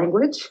 which is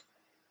language.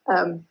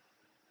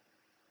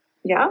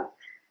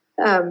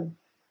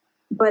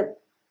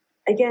 But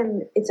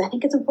again, I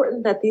think it's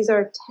important that these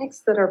are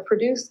texts that are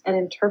produced and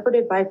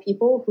interpreted by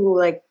people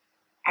who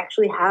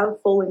actually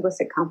have full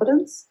linguistic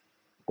competence.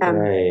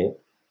 Right.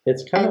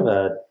 It's kind of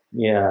an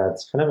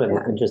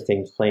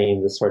interesting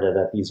claim,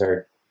 that these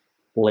are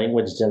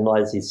language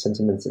generalize these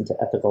sentiments into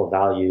ethical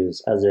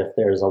values, as if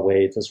there's a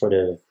way to sort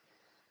of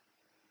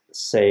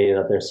say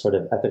that there's sort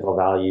of ethical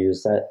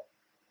values that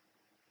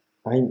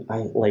I don't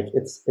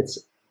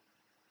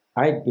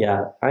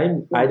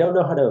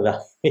know how to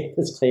evaluate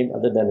this claim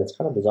other than it's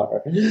kind of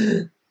bizarre.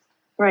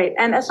 Right.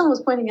 And as someone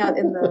was pointing out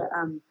in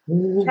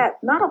the chat,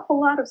 not a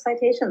whole lot of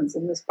citations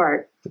in this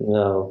part.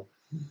 No.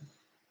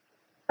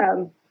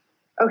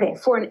 Okay,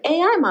 for an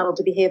AI model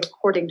to behave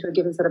according to a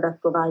given set of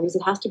ethical values,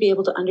 it has to be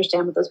able to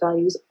understand what those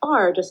values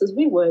are, just as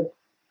we would.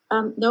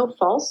 No,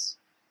 false,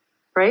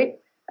 right?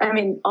 I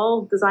mean,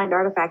 all designed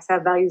artifacts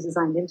have values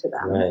designed into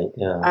them. Right,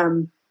 yeah.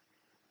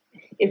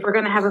 If we're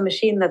going to have a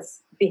machine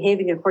that's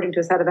behaving according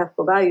to a set of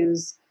ethical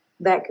values,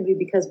 that could be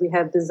because we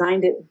have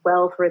designed it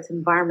well for its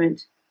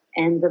environment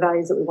and the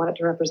values that we want it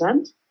to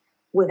represent,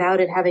 without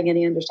it having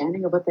any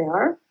understanding of what they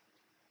are.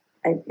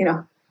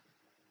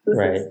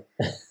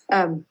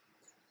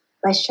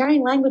 By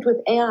sharing language with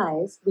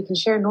AIs, we can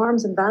share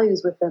norms and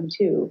values with them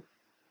too.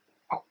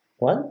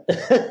 What?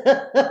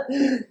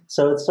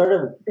 So it's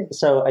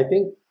so I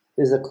think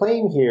there's a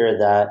claim here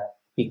that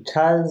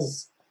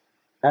because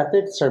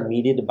ethics are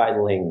mediated by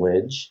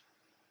language,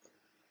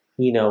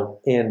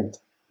 and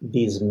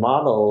these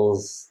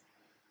models,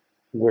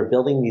 we're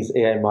building these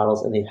AI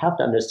models and they have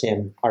to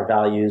understand our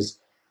values,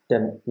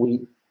 then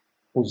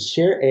we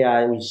share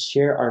AI, we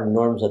share our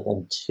norms with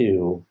them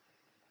too.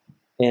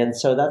 And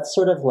so that's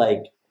sort of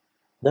like,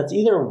 that's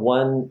either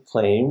one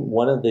claim,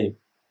 one of the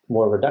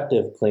more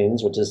reductive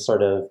claims, which is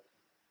sort of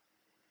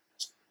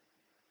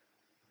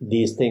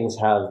these things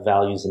have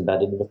values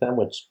embedded with them,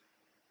 which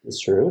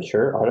is true.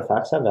 Sure,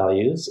 artifacts have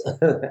values,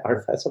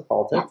 artifacts of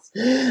politics.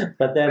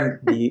 But then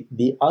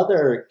the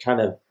other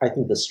kind of, I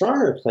think the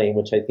stronger claim,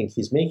 which I think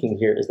he's making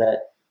here, is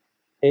that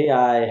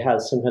AI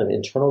has some kind of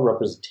internal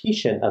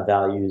representation of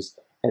values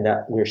and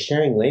that we're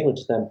sharing language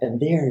with them and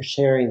they're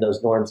sharing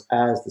those norms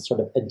as the sort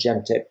of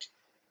agentic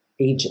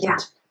agent. Yeah.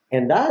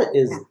 And that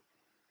is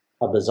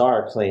a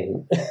bizarre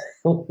claim.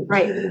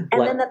 Right. And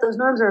then that those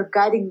norms are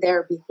guiding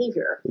their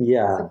behavior.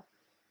 Yeah.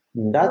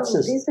 That's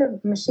just, these are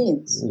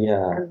machines.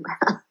 Yeah.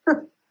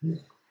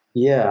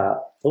 Yeah.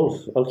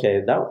 Oof.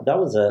 Okay. That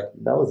was a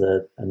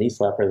knee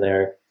slapper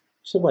there.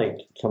 Should like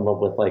come up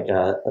with like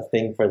a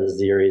thing for the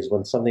series.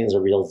 When something's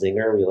a real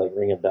zinger, we like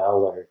ring a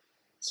bell or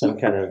some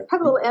kind of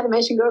have a little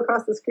animation go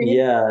across the screen.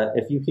 Yeah.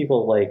 If you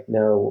people like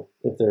know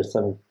if there's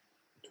some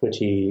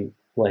twitchy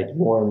like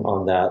norm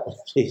on that,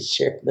 please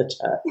share in the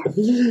chat.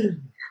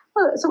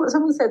 Oh, so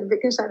someone said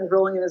Wittgenstein is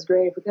rolling in his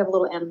grave. We could have a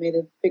little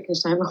animated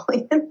Wittgenstein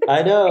rolling in.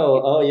 I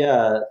know. Oh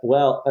yeah.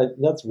 Well,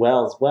 that's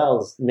Wells.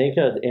 Wells, make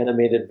an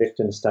animated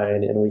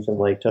Wittgenstein, and we can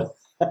like.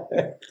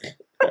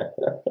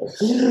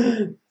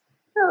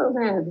 Oh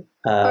man!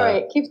 All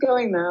right, keeps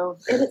going though.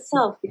 In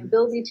itself, the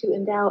ability to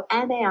endow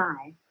an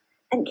AI,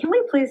 and can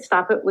we please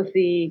stop it with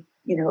the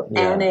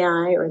an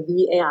AI or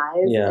the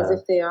AIs as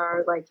if they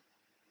are like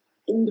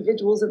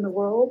individuals in the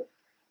world?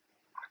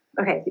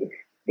 Okay.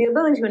 The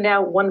ability to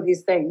endow one of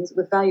these things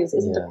with values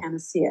isn't a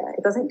panacea.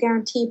 It doesn't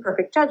guarantee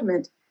perfect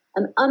judgment,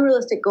 an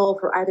unrealistic goal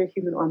for either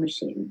human or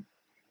machine.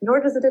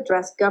 Nor does it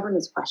address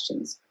governance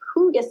questions.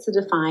 Who gets to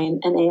define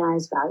an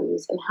AI's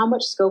values, and how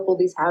much scope will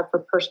these have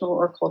for personal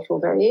or cultural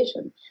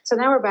variation? So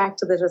now we're back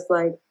to the just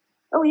like,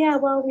 oh yeah,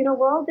 well,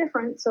 we're all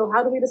different, so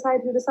how do we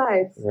decide who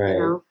decides? Right.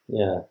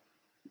 Yeah.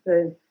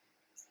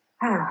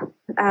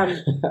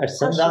 Are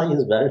some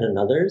values better than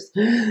others?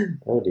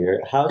 Oh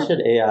dear. How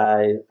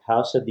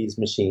should these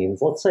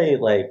machines, let's say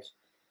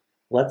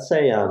let's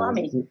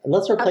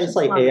replace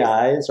like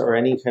AIs or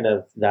any kind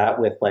of that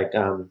with like,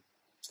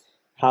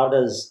 how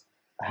does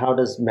a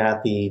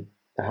Mathy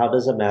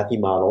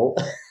model,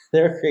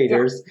 their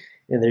creators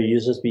and their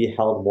users be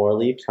held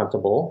morally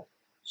accountable?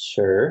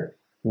 Sure.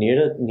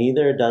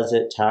 Neither does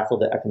it tackle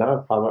the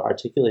economic problem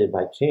articulated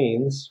by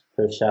Keynes.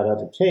 First shout out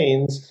to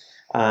Keynes.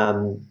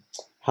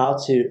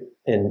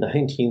 In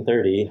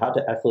 1930, how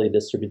to equitably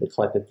distribute the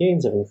collective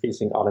gains of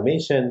increasing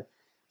automation,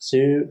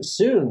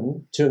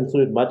 soon to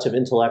include much of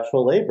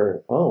intellectual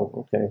labor.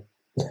 Oh, okay.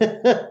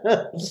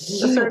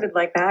 Asserted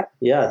like that.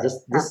 Yeah,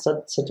 just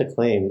such a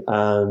claim.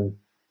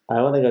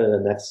 I want to go to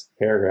the next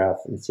paragraph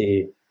and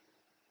see.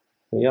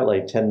 We got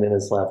like 10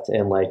 minutes left,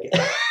 and like,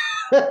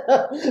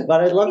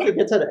 but I'd love to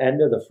get to the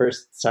end of the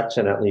first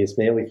section at least.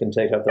 Maybe we can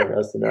take up the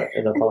rest in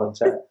the following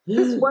chat.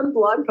 This one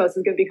blog post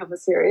is going to become a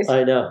series.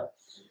 I know.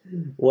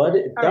 What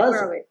it does.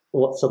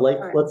 Let's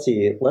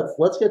see.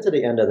 Let's get to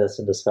the end of this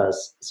and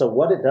discuss. So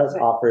what it does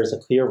offer is a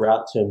clear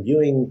route to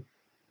imbuing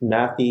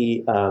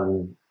mathy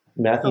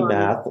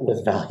math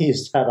with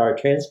values that are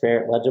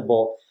transparent,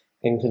 legible,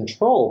 and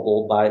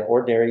controllable by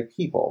ordinary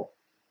people.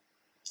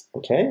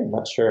 Okay, I'm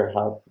not sure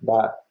how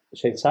that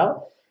shakes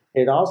out.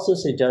 It also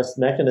suggests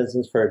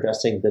mechanisms for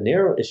addressing the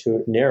narrow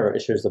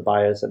issues of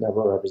bias and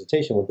never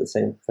representation with the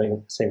same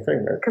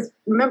framework. Because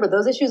remember,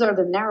 those issues are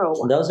the narrow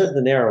ones. Those are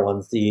the narrow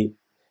ones.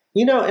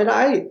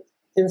 And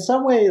in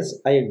some ways,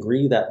 I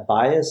agree that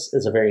bias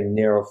is a very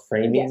narrow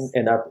framing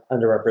and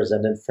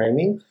underrepresented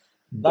framing.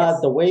 But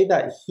the way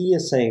that he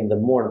is saying the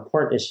more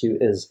important issue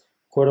is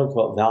quote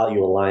unquote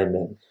value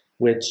alignment,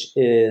 which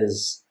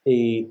is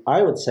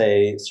I would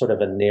say sort of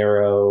a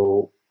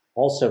narrow,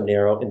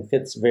 and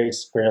fits very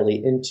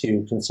squarely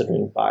into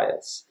considering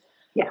bias.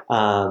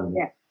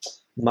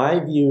 My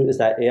view is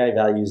that AI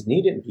values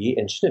needn't be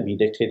and shouldn't be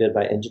dictated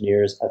by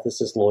engineers,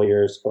 ethicists,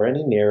 lawyers, or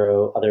any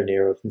other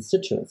narrow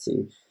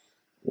constituency.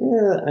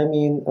 Yeah, I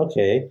mean,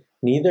 okay.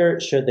 Neither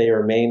should they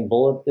remain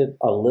bulleted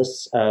on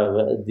lists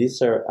of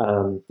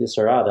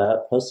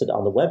desiderata posted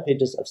on the web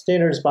pages of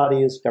standards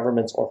bodies,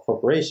 governments, or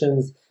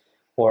corporations,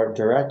 or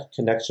direct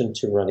connection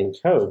to running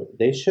code.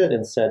 They should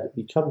instead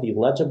become the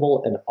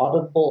legible and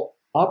auditable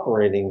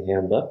operating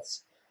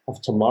handbooks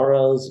of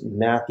tomorrow's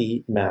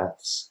mathy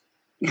maths.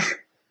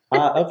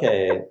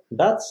 Okay,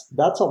 that's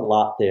a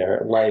lot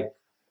there. Like,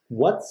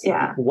 what's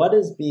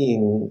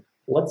being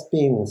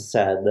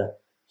said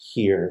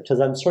here? Because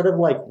I'm sort of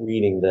like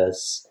reading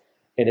this,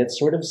 and it's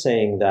sort of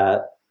saying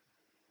that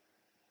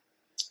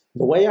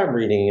the way I'm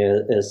reading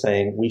it is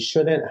saying we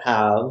shouldn't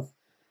have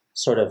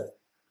sort of.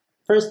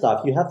 First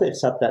off, you have to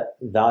accept that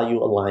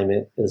value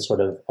alignment is sort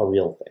of a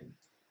real thing,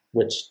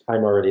 which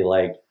I'm already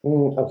like,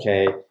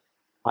 okay.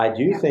 I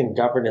do think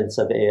governance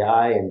of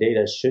AI and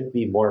data should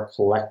be more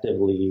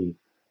collectively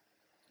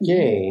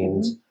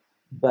gained,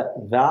 but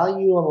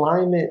value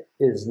alignment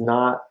is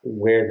not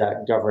where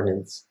that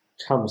governance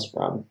comes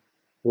from.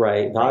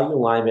 right? Value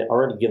alignment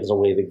already gives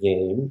away the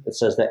game. It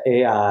says that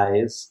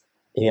AIs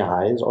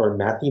or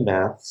mathy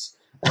maths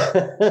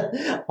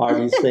are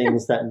these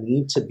things that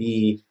need to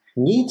be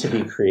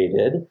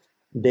created.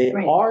 They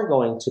are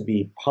going to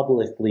be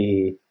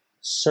publicly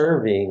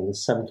serving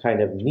some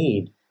kind of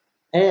need.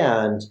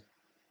 And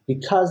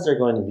because they're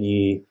going to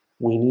be,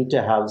 we need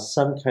to have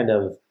some kind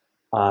of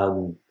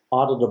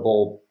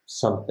auditable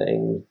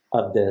something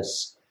of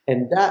this.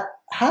 And that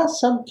has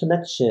some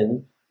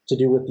connection to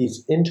do with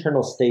these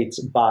internal states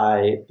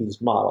by these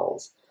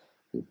models.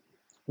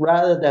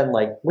 Rather than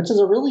like, which is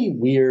a really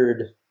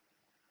weird,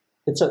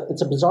 it's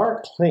a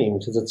bizarre claim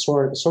because it's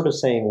sort of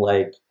saying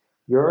like,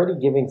 you're already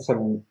giving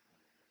some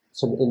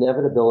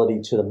inevitability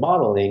to the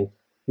modeling.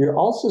 You're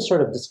also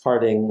sort of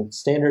discarding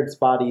standards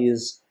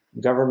bodies,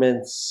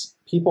 governments,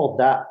 people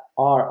that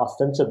are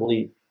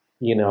ostensibly,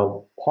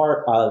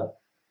 part of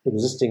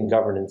existing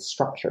governance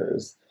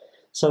structures.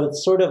 So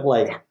it's sort of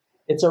like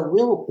it's a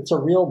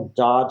real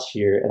dodge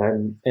here,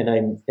 and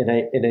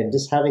I'm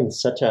just having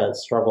such a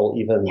struggle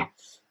even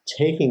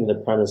taking the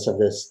premise of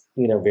this,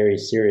 very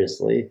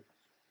seriously.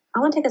 I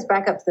want to take us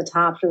back up to the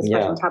top for this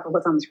question, top of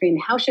what's on the screen.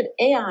 How should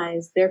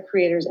AIs, their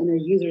creators, and their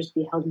users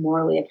be held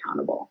morally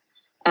accountable?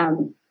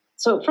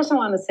 So first I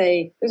want to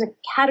say there's a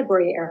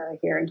category error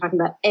here in talking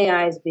about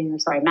AIs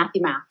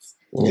mathy maths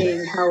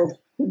being held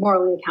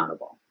morally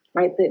accountable,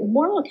 right? The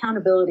moral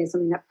accountability is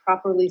something that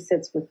properly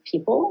sits with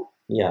people.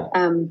 Yeah.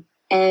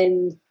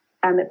 And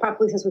it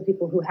properly sits with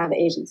people who have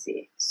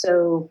agency.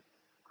 So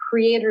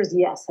creators,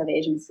 yes, have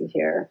agency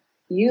here.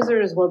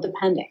 Users, well,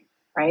 depending,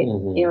 right?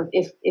 Mm-hmm.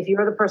 If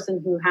you're the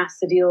person who has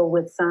to deal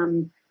with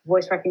some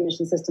voice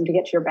recognition system to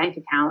get to your bank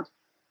account,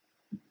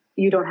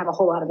 you don't have a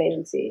whole lot of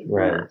agency.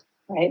 Right. In that,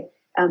 right?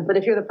 But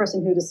if you're the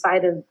person who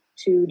decided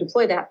to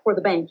deploy that for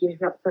the bank, you're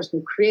not the person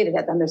who created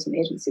it, then there's some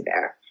agency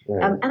there.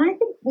 Right. And I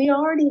think we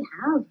already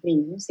have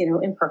means,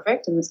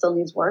 imperfect, and it still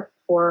needs work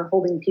for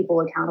holding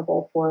people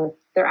accountable for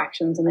their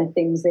actions and the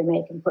things they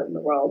make and put in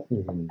the world.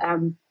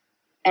 Mm-hmm.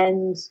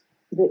 And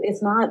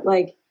it's not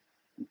like,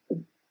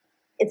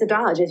 it's a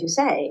dodge, as you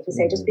say, to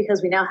say just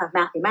because we now have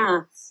mathy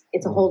maths,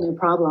 it's a whole new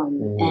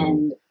problem.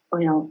 And,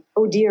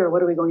 oh dear,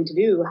 what are we going to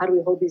do? How do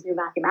we hold these new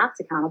mathy maths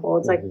accountable?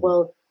 It's like,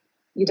 well,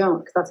 you don't,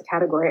 because that's a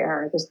category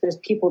error. There's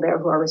people there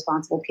who are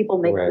responsible. People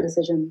make the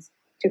decisions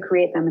to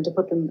create them and to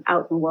put them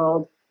out in the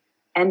world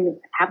and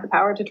have the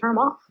power to turn them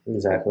off.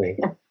 Exactly.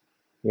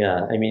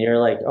 Yeah. I mean, you're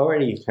like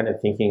already kind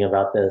of thinking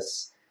about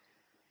this.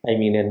 I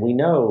mean, and we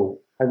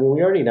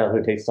already know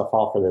who takes the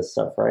fall for this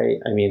stuff, right?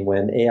 I mean,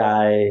 when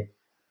AI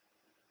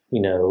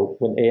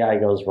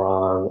goes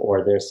wrong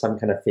or there's some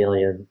kind of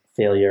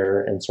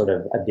failure in sort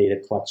of a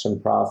data collection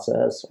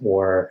process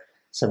or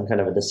some kind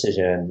of a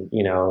decision,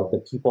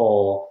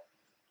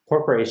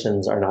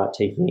 corporations are not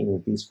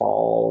taking these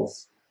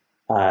falls.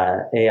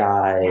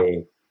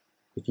 AI,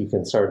 if you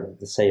can sort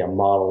of say a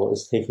model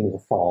is taking the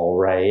fall,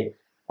 right?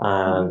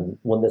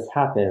 When this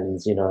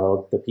happens,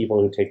 the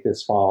people who take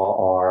this fall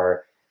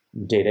are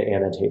data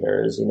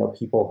annotators,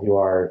 people who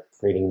are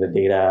creating the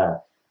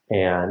data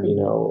and,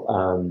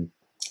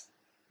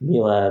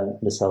 Mila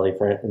Miceli,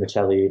 for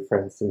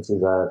instance,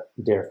 is a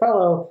dear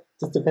fellow,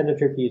 just defended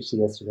her PhD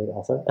yesterday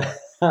also.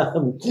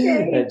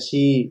 And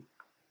she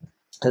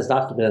has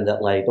documented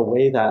that like the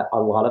way that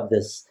a lot of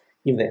this,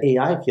 even the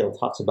AI field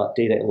talks about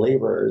data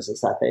laborers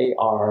is that they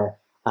are,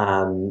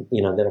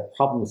 that are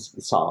problems to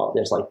be solved.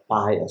 There's like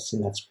bias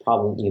and that's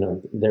problem,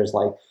 there's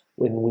like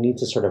when we need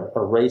to sort of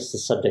erase the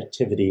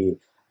subjectivity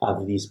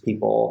of these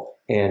people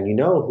and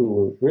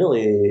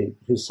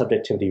whose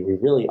subjectivity we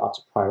really ought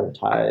to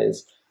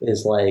prioritize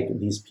is like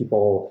these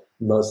people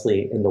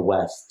mostly in the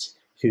West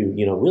who,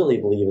 really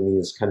believe in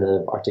these kind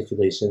of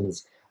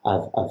articulations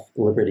of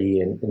liberty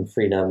and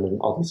freedom and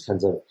all these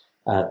kinds of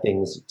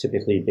things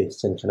typically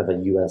based in kind of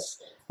a U.S.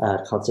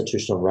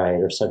 Constitutional right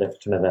or sort of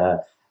kind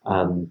of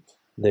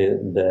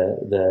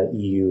the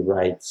EU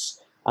rights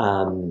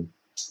and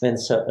kind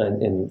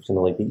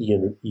of like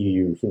the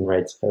EU Human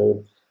Rights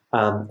Code.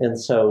 And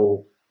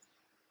so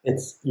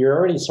you're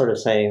already sort of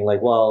saying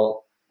like,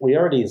 well, we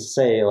already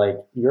say like,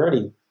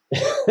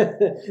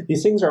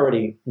 these things are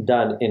already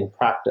done in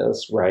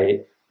practice,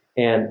 right?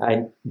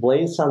 And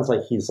Blaise sounds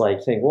like he's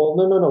like saying, well,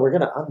 no, we're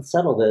going to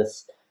unsettle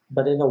this,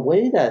 but in a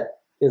way that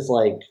is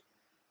like,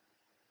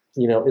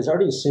 is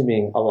already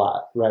assuming a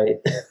lot, right?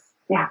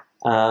 Yeah.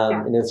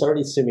 And it's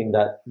already assuming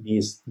that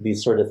these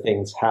sort of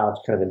things have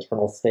kind of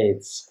internal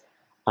states.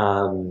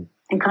 And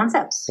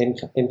concepts. In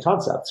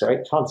concepts,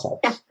 right? Concepts.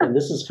 Yeah. And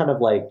this is kind of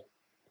like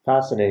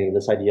fascinating,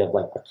 this idea of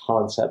like a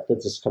concept,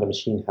 that this kind of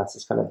machine has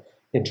this kind of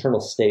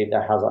internal state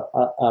that has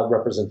a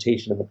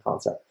representation of the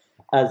concept,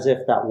 as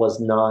if that was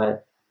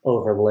not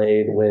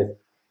overlaid with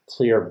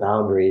clear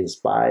boundaries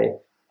by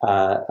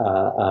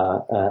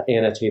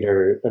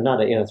annotator, or not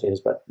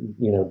annotators, but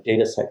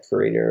data set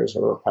curators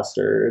or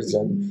requesters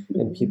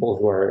and people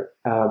who are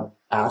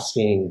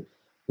asking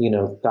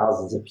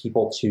thousands of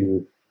people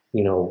to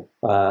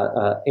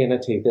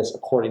annotate this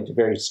according to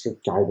very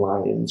strict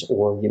guidelines,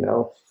 or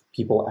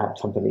people at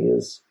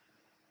companies.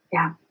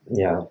 Yeah.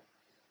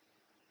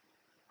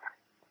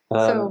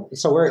 So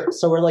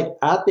we're like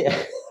at the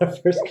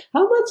first.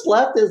 How much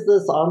left is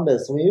this on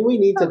this? We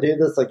need to do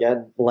this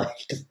again. Like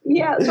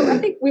yeah. So I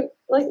think we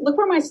look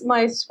where my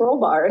scroll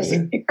bar is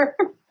here.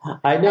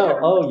 I know.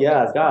 Oh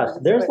yeah, gosh.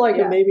 There's like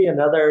maybe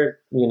another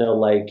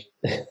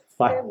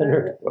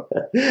 500.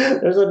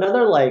 There's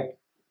another like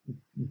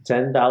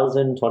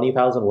 10,000,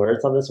 20,000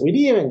 words on this. We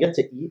didn't even get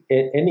to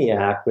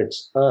ENIAC, which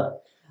I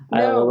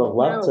would have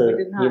loved to,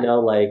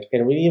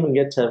 and we didn't even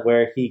get to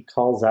where he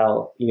calls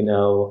out,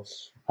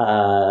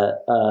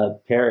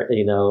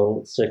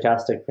 parrot,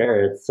 sarcastic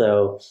parrots.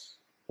 So,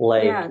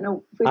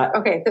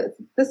 okay.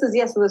 This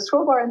is so the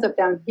scroll bar ends up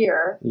down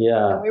here.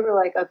 Yeah, and we were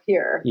like up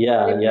here.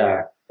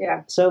 Yeah.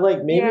 So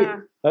maybe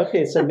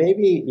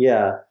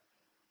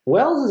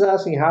Wells is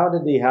asking, how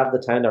did he have the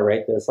time to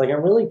write this? Like,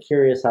 I'm really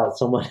curious how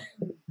someone.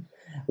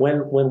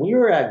 When we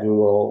were at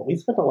Google, we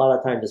spent a lot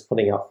of time just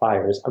putting out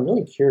fires. I'm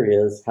really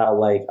curious how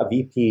like a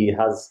VP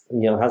has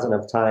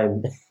enough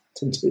time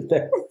to do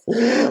this.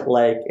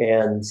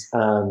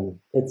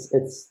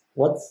 It's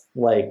what's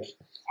like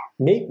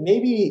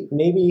maybe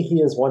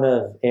he is one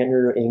of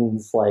Andrew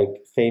Ng's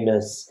like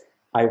famous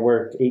I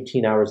work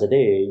 18 hours a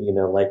day,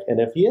 and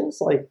if he is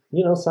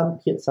some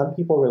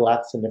people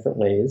relax in different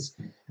ways.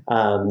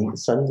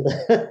 Some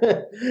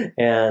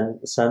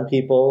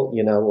people,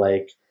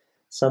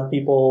 some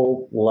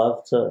people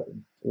love to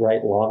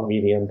write long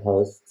Medium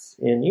posts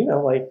and,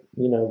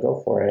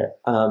 go for it.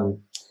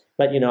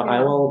 But,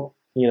 I won't,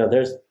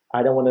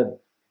 I don't want to,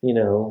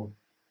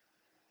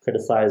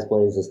 criticize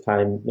Blaze's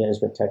time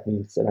management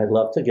techniques, and I'd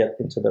love to get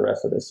into the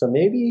rest of this. So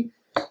maybe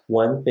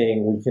one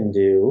thing we can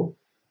do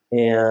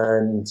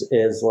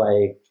is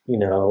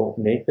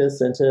make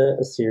this into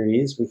a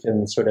series. We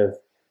can sort of,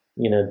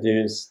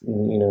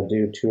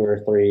 do 2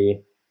 or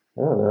 3,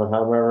 I don't know,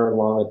 however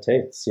long it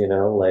takes, We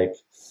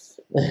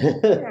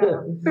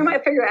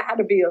might figure out how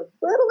to be a little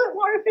bit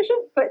more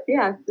efficient, but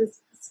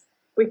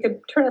we could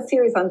turn a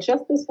series on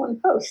just this one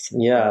post.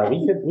 Yeah,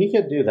 we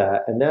could do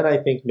that. And then I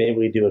think maybe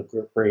we do a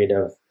group read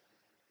of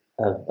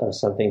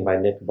something by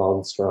Nick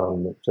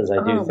Bostrom, because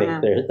I do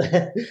think there's,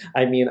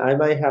 I mean, I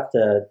might have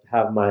to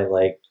have my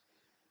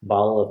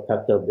bottle of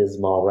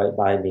Pepto-Bismol right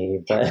by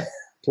me, but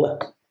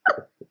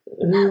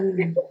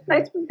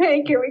nice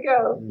pink, here we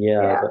go.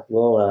 But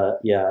we'll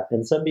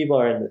and some people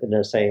are in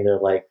there saying they're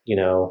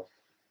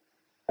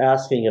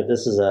asking if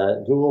this is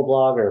a Google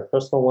blog or a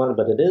personal one,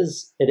 but it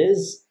is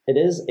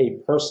a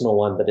personal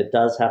one, but it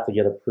does have to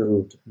get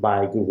approved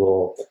by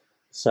Google.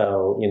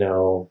 So,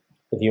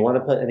 if you want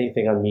to put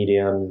anything on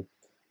Medium,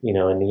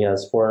 and he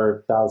has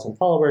 4,000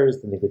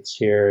 followers, then it gets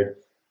shared.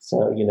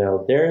 So,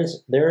 there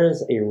is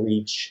a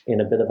reach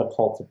and a bit of a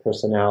cult of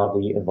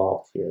personality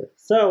involved here.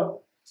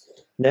 So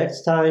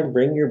next time,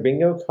 bring your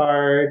bingo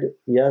card.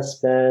 Yes,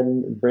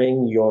 Ben,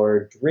 bring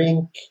your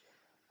drink.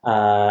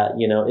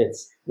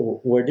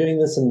 We're doing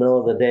this in the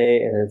middle of the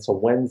day and it's a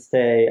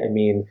Wednesday. I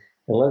mean,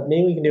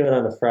 maybe we can do it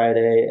on a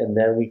Friday, and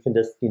then we can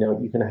just,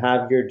 you can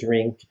have your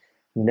drink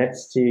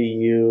next to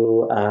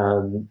you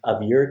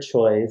of your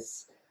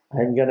choice.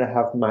 I'm going to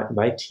have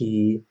my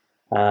tea.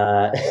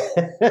 And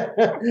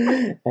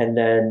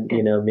then,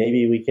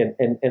 maybe we can,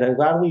 and I'm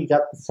glad we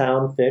got the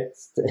sound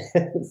fixed.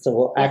 So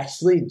we'll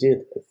actually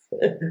do this.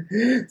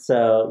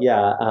 So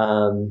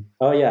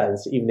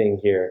it's evening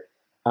here.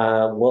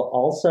 We'll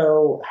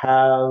also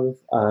have,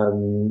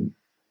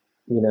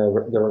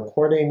 the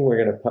recording. I'm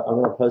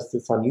going to post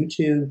this on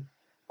YouTube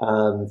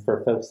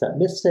for folks that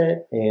missed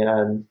it.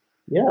 And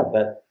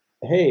but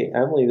hey,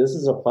 Emily, this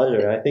is a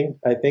pleasure. I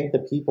think the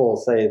people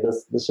say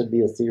this should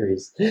be a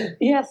series.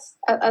 Yes,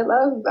 I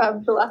love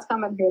the last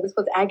comment here. This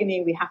was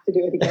agony. We have to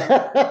do it again.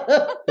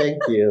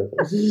 Thank you.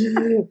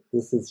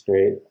 This is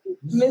great.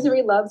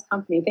 Misery loves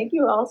company. Thank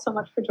you all so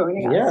much for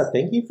joining us. Yeah,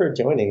 thank you for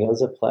joining. It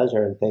was a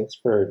pleasure, and thanks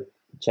for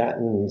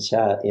chatting and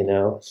chat.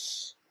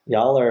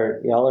 Y'all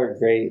are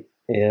great,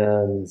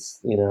 and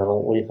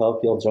we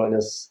hope you'll join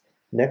us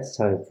next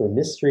time for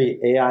Mystery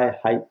AI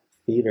Hype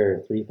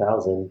Theater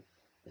 3000.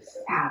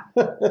 Yeah.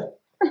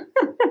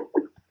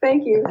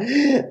 Thank you.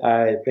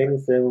 All right,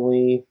 thanks,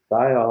 Emily.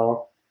 Bye,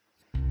 all.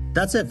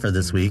 That's it for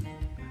this week.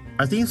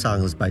 Our theme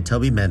song was by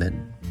Toby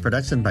Menon,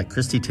 production by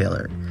Christy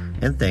Taylor,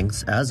 and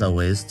thanks, as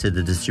always, to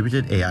the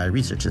Distributed AI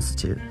Research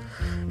Institute.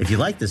 If you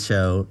like this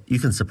show, you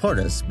can support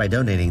us by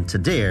donating to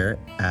DARE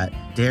at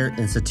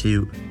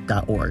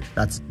dareinstitute.org.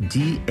 That's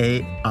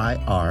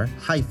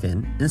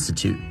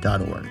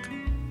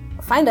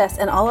DAIR-institute.org. Find us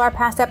and all our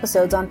past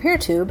episodes on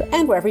PeerTube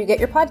and wherever you get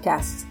your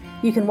podcasts.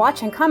 You can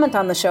watch and comment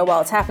on the show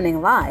while it's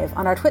happening live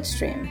on our Twitch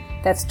stream.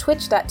 That's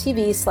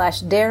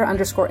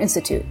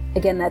twitch.tv/DAIR_institute.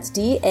 Again, that's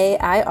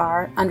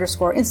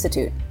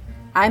DAIR_institute.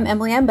 I'm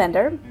Emily M.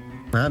 Bender.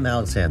 I'm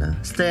Alex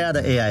Hanna. Stay out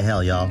of AI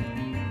hell, y'all.